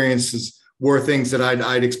those experiences were things that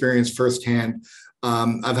I'd experienced firsthand.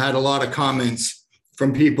 I've had a lot of comments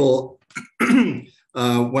from people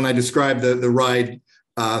when I described the ride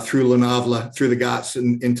through Lonavala, through the Ghats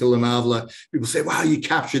and into Lonavala. People say, "Wow, you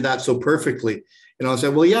captured that so perfectly." You know, I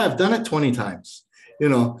said, "Well, yeah, I've done it 20 times." You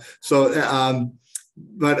know, so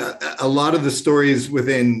but a lot of the stories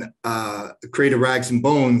within Crate of Rags and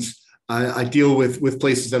Bones, I deal with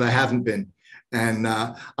places that I haven't been, and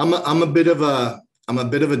I'm a bit of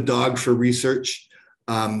a dog for research.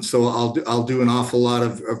 So I'll do an awful lot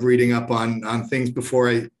of reading up on things before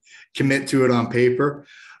I commit to it on paper.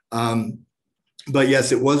 But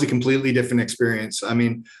yes, it was a completely different experience. I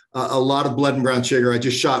mean, a lot of Blood and Brown Sugar I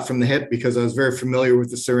just shot from the hip because I was very familiar with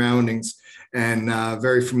the surroundings and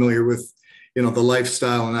very familiar with, you know, the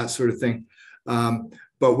lifestyle and that sort of thing.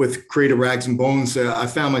 But with Crate of Rags and Bones, I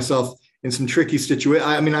found myself in some tricky situations.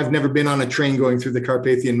 I mean, I've never been on a train going through the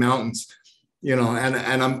Carpathian Mountains, you know,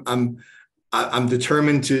 and I'm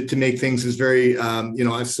determined to make things as very, you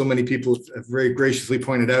know, as so many people have very graciously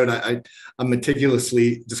pointed out, I'm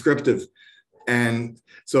meticulously descriptive. And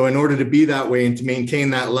so in order to be that way and to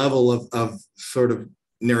maintain that level of sort of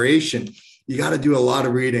narration, you got to do a lot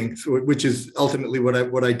of reading, which is ultimately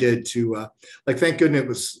what I did to, like, thank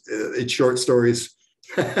goodness it's short stories,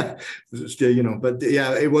 you know, but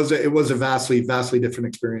yeah, it was a vastly different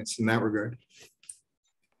experience in that regard.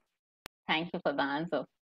 Thank you for the answer.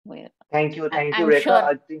 Thank you, I'm Rekha. sure.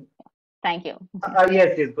 I think. Thank you.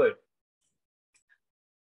 Yes, good.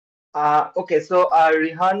 Okay, so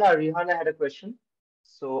Rihanna had a question.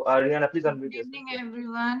 So Rihanna, please unmute Good yourself. evening,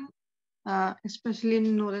 everyone, especially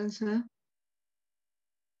Nolan sir.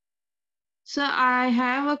 So I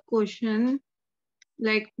have a question,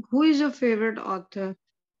 like, who is your favorite author?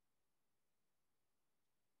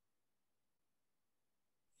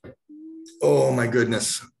 Oh my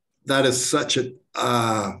goodness, that is such a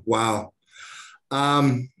wow.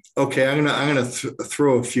 Okay, I'm gonna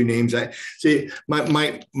throw a few names at. See,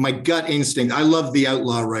 my gut instinct. I love the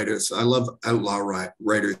outlaw writers. I love outlaw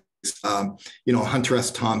writers. You know, Hunter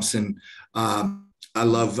S. Thompson. I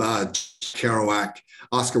love Kerouac,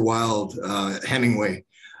 Oscar Wilde, Hemingway.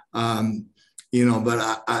 You know,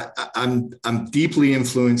 but I'm deeply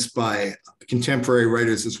influenced by contemporary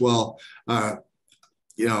writers as well.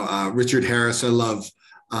 You know, Richard Harris. I love.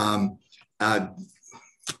 Who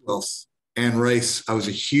else? Anne Rice. I was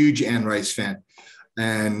a huge Anne Rice fan,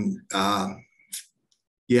 and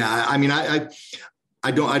yeah, I mean, I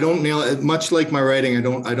don't nail it. Much like my writing,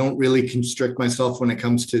 I don't really constrict myself when it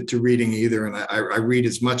comes to reading either, and I read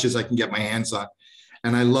as much as I can get my hands on,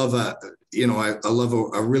 and I love you know, I love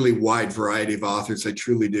a really wide variety of authors. I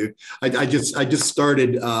truly do. I just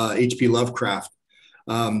started H.P. Lovecraft.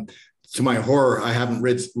 To my horror, I haven't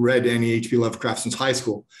read any H.P. Lovecraft since high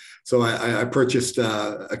school. So I purchased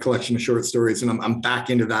a collection of short stories, and I'm back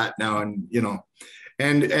into that now. And you know,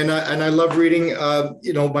 and I love reading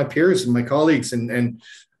you know, my peers and my colleagues, and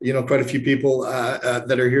you know, quite a few people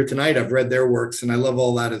that are here tonight. I've read their works, and I love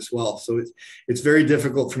all that as well. So it's very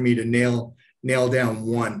difficult for me to nail down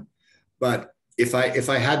one. But if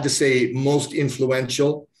I had to say most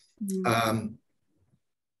influential,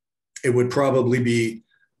 it would probably be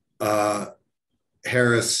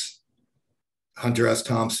Harris, Hunter S.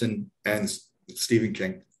 Thompson, and Stephen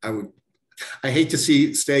King. I hate to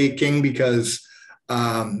say King because,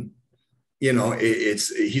 you know,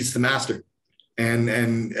 he's the master, and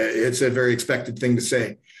it's a very expected thing to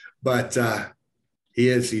say, but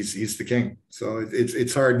he's the king. So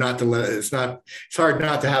it's hard not to it's hard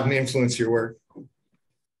not to have him influence your work.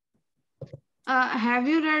 Have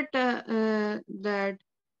you read that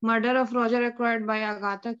Murder of Roger Ackroyd by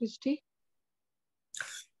Agatha Christie?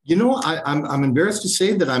 You know, I'm embarrassed to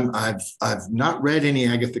say that I've not read any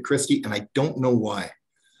Agatha Christie, and I don't know why.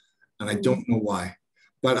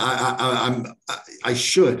 But I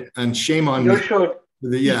should, and shame on me. You should.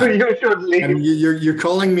 Yeah, you should. And you're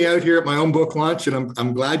calling me out here at my own book launch, and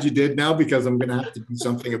I'm glad you did now, because I'm going to have to do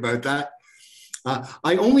something about that.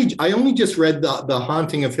 I only just read the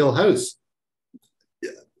Haunting of Hill House,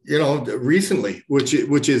 you know, recently, which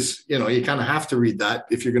is, you know, you kind of have to read that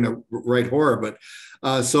if you're going to write horror. But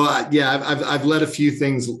yeah, I've let a few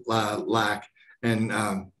things lack, and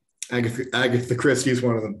Agatha Christie is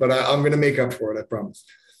one of them. But I'm going to make up for it, I promise.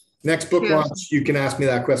 Next book launch, you can ask me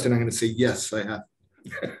that question. I'm going to say yes, I have.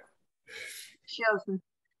 Sure, sir.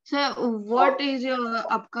 So, what is your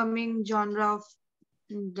upcoming genre of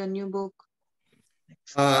the new book?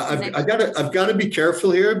 I've got to be careful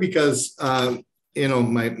here, because you know,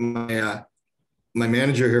 my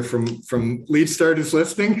manager here from Leadstart is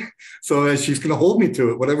listening, so she's going to hold me to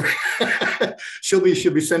it. Whatever, she'll be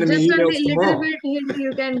sending me emails tomorrow. Just a little bit hint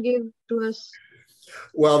you can give to us.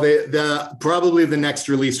 Well, the probably the next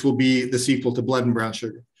release will be the sequel to Blood and Brown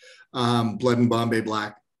Sugar, Blood and Bombay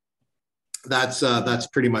Black. That's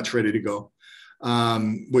pretty much ready to go.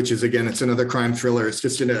 Which is, again, it's another crime thriller. It's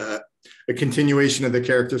just a continuation of the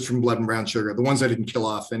characters from Blood and Brown Sugar, the ones I didn't kill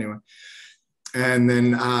off anyway. And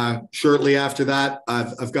then shortly after that,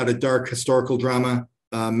 I've got a dark historical drama,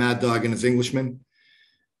 Mad Dog and His Englishman.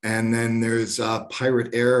 And then there's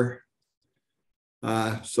Pirate Air.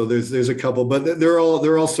 So there's a couple, but they're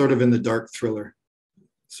all sort of in the dark thriller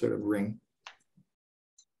sort of ring.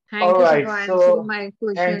 Thank you for answering my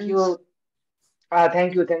questions. Thank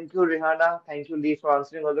you, Rihanna. Thank you, Lee, for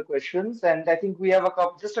answering all the questions. And I think we have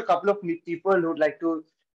just a couple of people who'd like to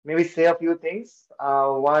maybe say a few things.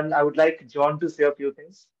 One, I would like John to say a few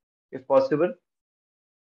things, if possible.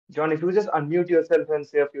 John, if you just unmute yourself and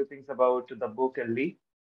say a few things about the book and Lee.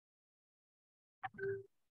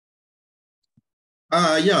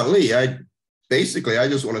 Yeah, Lee, I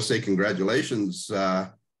just want to say congratulations.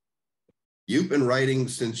 You've been writing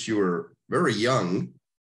since you were very young,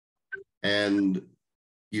 and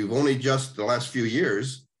you've only just the last few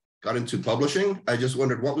years got into publishing. I just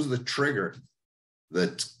wondered, what was the trigger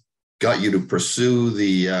that got you to pursue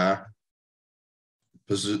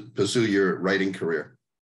pursue your writing career?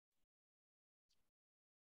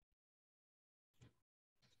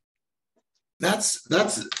 That's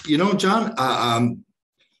John.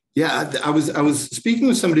 Yeah, I was speaking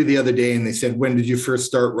with somebody the other day, and they said, "When did you first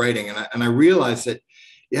start writing?" And I realized that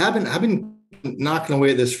I've been knocking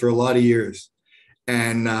away at this for a lot of years.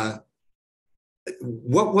 And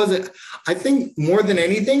what was it? I think more than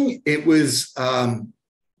anything, it was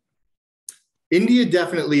India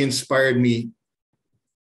definitely inspired me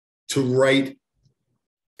to write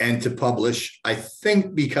and to publish. I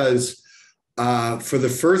think because for the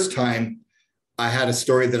first time, I had a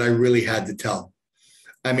story that I really had to tell.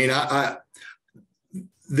 I mean,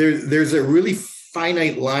 there's a really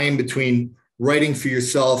finite line between writing for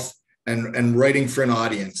yourself and writing for an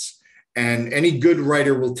audience. And any good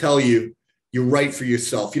writer will tell you, you write for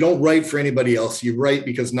yourself. You don't write for anybody else. You write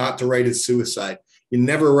because not to write is suicide. You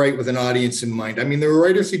never write with an audience in mind. I mean, there are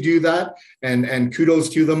writers who do that, and kudos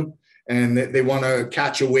to them. And they want to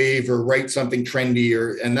catch a wave or write something trendy,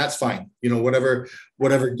 and that's fine. You know,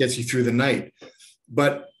 whatever gets you through the night.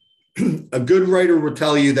 But a good writer will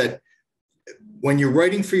tell you that when you're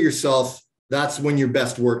writing for yourself, that's when your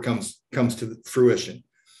best work comes to fruition.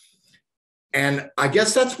 And I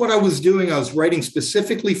guess that's what I was doing. I was writing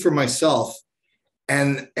specifically for myself,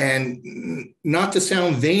 and not to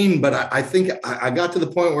sound vain, but I think I got to the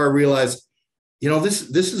point where I realized, you know, this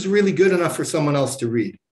is really good enough for someone else to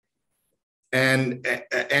read. And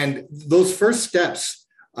those first steps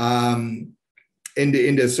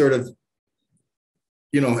into sort of,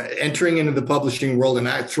 you know, entering into the publishing world and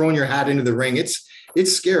throwing your hat into the ring, it's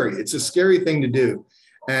scary. It's a scary thing to do.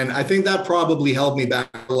 And I think that probably held me back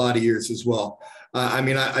a lot of years as well. I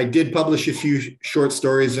mean, I did publish a few short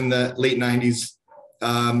stories in the late 90s.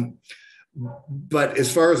 But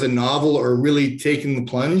as far as a novel or really taking the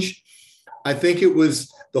plunge, I think it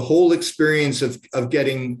was the whole experience of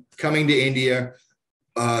coming to India,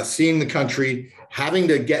 seeing the country, having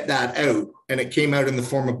to get that out. And it came out in the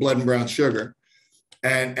form of Blood and Brown Sugar.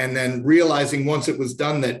 And then realizing once it was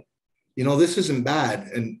done that, you know, this isn't bad,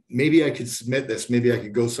 and maybe I could submit this, maybe I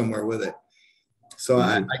could go somewhere with it. So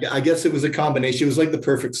I guess it was a combination. It was like the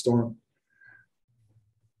perfect storm.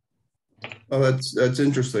 Oh, that's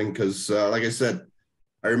interesting because, like I said,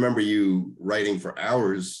 I remember you writing for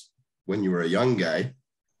hours when you were a young guy,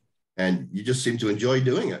 and you just seemed to enjoy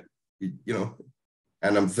doing it, you know.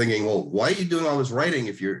 And I'm thinking, well, why are you doing all this writing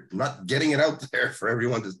if you're not getting it out there for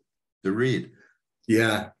everyone to read?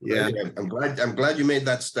 Yeah. I'm glad you made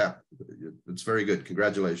that step. It's very good.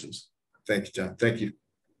 Congratulations. Thanks, John. Thank you.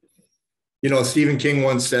 You know, Stephen King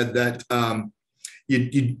once said that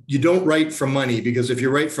you don't write for money, because if you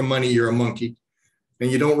write for money, you're a monkey. And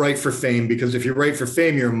you don't write for fame, because if you write for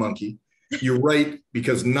fame, you're a monkey. You write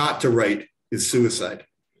because not to write is suicide.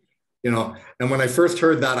 You know, and when I first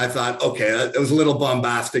heard that, I thought, okay, that was a little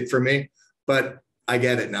bombastic for me, but I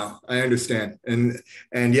get it now. I understand.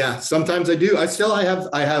 And yeah, sometimes I do. I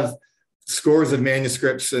have scores of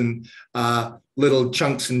manuscripts and little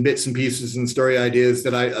chunks and bits and pieces and story ideas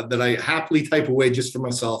that I happily type away just for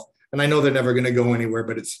myself. And I know they're never going to go anywhere,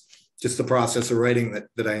 but it's just the process of writing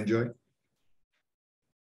that I enjoy.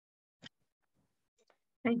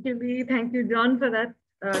 Thank you, Lee. Thank you, John, for that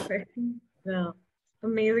question.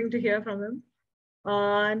 Amazing to hear from him.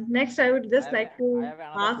 Next, I would just like to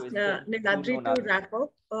ask Niladri to wrap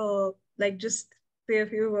up. Like, just say a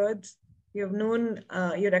few words. You've known,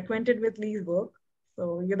 you're acquainted with Lee's work,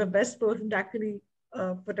 so you're the best person to actually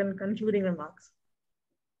put in concluding remarks.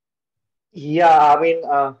 Yeah, I mean,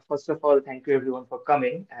 first of all, thank you everyone for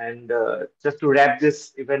coming. And just to wrap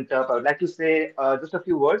this event up, I would like to say just a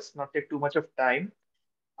few words, not take too much of time.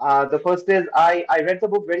 The first is I read the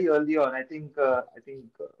book very early on. I think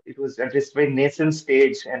it was at this very nascent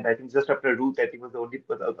stage, and I think just after Ruth, I think was the only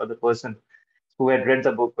other person who had read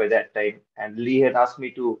the book by that time. And Lee had asked me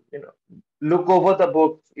to, look over the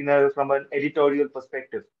book, from an editorial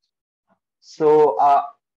perspective. So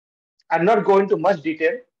I'm not going to much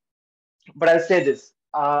detail, but I'll say this: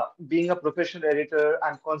 being a professional editor,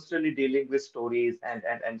 I'm constantly dealing with stories and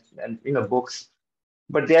books.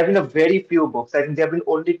 But there have been a very few books. I think there have been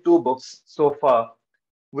only 2 books so far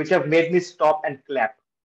which have made me stop and clap.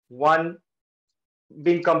 One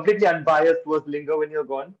being completely unbiased was Linger When You're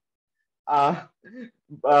Gone, Uh,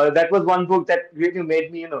 that was one book that really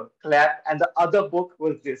made me, clap. And the other book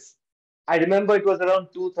was this. I remember it was around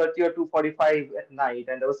 2:30 or 2:45 at night,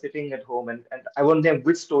 and I was sitting at home, and I won't name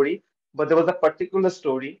which story, but there was a particular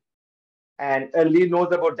story, and Lee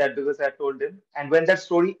knows about that because I told him. And when that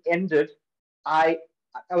story ended, I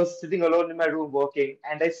I was sitting alone in my room working,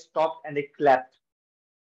 and I stopped and I clapped.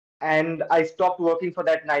 And I stopped working for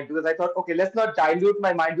that night because I thought, okay, let's not dilute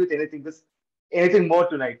my mind with anything more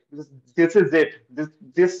tonight, because this is it.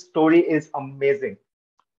 This story is amazing.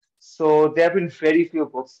 So there have been very few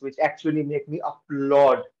books which actually make me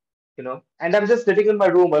applaud. And I'm just sitting in my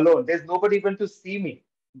room alone. There's nobody even to see me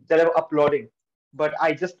that I'm applauding. But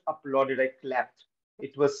I just applauded, I clapped.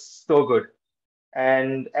 It was so good.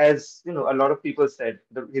 And as a lot of people said,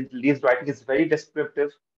 Lee's writing is very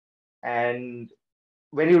descriptive. And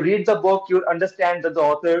when you read the book, you understand that the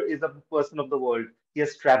author is a person of the world. He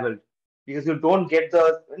has traveled, because you don't get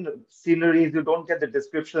the sceneries, you don't get the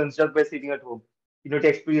descriptions just by sitting at home. You need to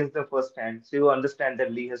experience them firsthand. So you understand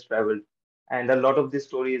that Lee has traveled. And a lot of these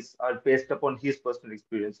stories are based upon his personal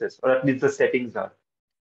experiences, or at least the settings are.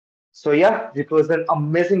 So yeah, it was an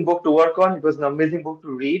amazing book to work on. It was an amazing book to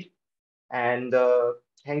read. And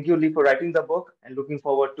thank you, Lee, for writing the book, and looking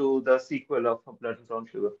forward to the sequel of Blood and Brown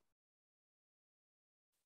Sugar.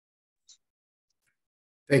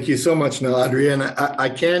 Thank you so much, Niladri. And I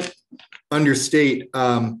can't understate,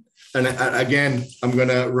 again, I'm going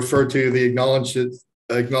to refer to the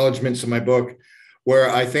acknowledgements in my book, where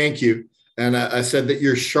I thank you. And I said that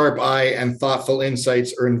your sharp eye and thoughtful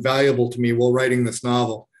insights are invaluable to me while writing this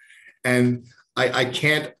novel. And I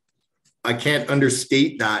can't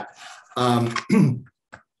understate that.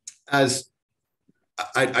 As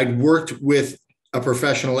I'd worked with a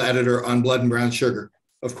professional editor on Blood and Brown Sugar,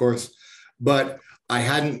 of course, but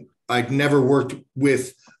I'd never worked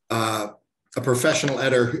with a professional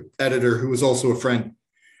editor who was also a friend.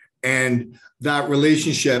 And that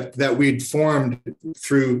relationship that we'd formed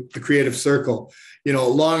through the creative circle,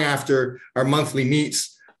 long after our monthly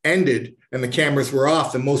meets ended and the cameras were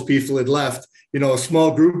off and most people had left, a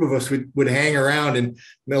small group of us would hang around, and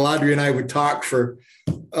Niladri and I would talk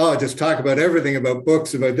just talk about everything, about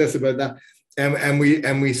books, about this, about that.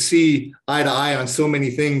 And we see eye to eye on so many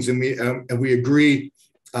things, and we agree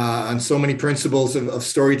on so many principles of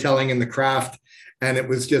storytelling and the craft. And it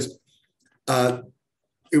was just,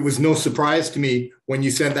 it was no surprise to me when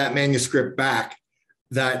you sent that manuscript back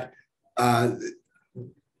that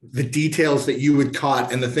the details that you had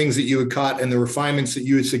caught and the things that you had caught and the refinements that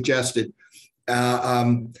you had suggested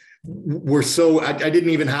were so, I didn't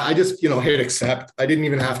even have, I just, hit accept. I didn't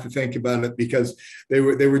even have to think about it, because they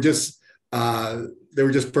were just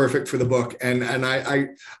perfect for the book. And I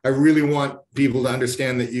really want people to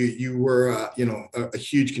understand that you were, a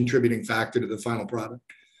huge contributing factor to the final product.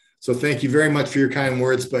 So thank you very much for your kind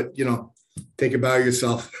words, but, take a bow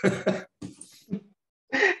yourself.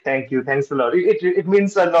 Thank you. Thanks a lot. It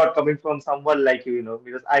means a lot coming from someone like you,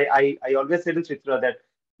 because I always say to Chitra that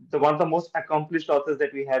one of the most accomplished authors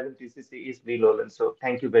that we have in TCC is Nolan. So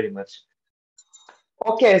thank you very much.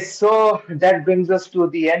 Okay, so that brings us to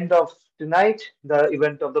the end of tonight, the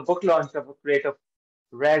event of the book launch of A Crate of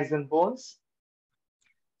Rags and Bones.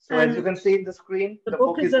 So as you can see in the screen, the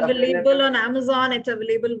book is available on Amazon. It's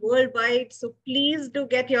available worldwide. So please do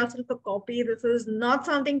get yourself a copy. This is not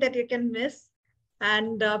something that you can miss.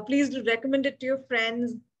 And please do recommend it to your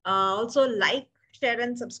friends. Also like, share,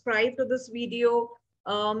 and subscribe to this video.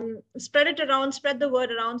 Spread it around, spread the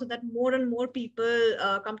word around, so that more and more people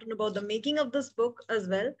come to know about the making of this book as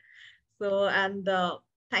well. So, and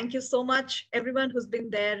thank you so much, everyone who's been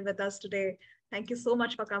there with us today. Thank you so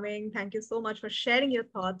much for coming. Thank you so much for sharing your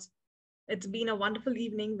thoughts. It's been a wonderful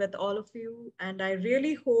evening with all of you. And I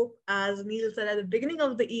really hope, as Neil said at the beginning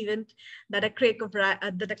of the event, that A Crate of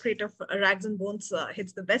Rags and Bones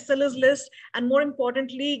hits the bestsellers list. And more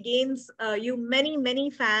importantly, gains you many, many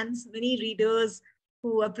fans, many readers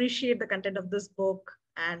who appreciate the content of this book,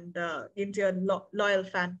 and gains your loyal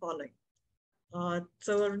fan following.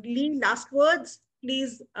 So Lee, last words,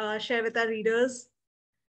 please share with our readers.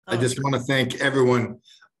 I just want to thank everyone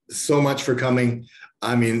so much for coming.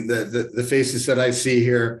 I mean, the faces that I see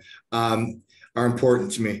here are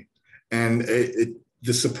important to me, and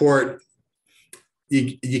the support,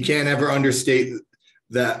 you can't ever understate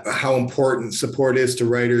that, how important support is to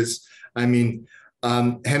writers. I mean,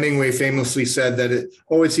 Hemingway famously said that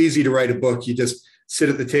it's easy to write a book. You just sit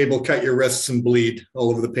at the table, cut your wrists, and bleed all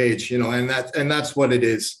over the page, and that's what it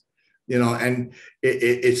is. And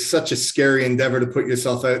it's such a scary endeavor to put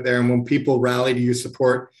yourself out there. And when people rally to your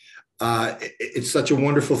support, it's such a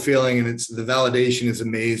wonderful feeling, and the validation is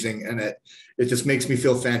amazing. And It just makes me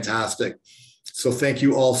feel fantastic. So thank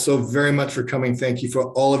you all so very much for coming. Thank you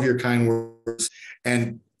for all of your kind words.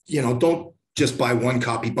 And, don't just buy one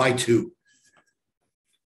copy, buy two.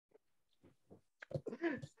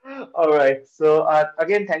 All right. So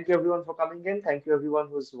again, thank you everyone for coming in. Thank you everyone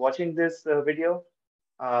who's watching this video.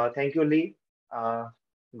 Thank you, Lee.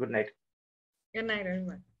 Good night. Good night,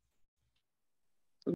 everyone.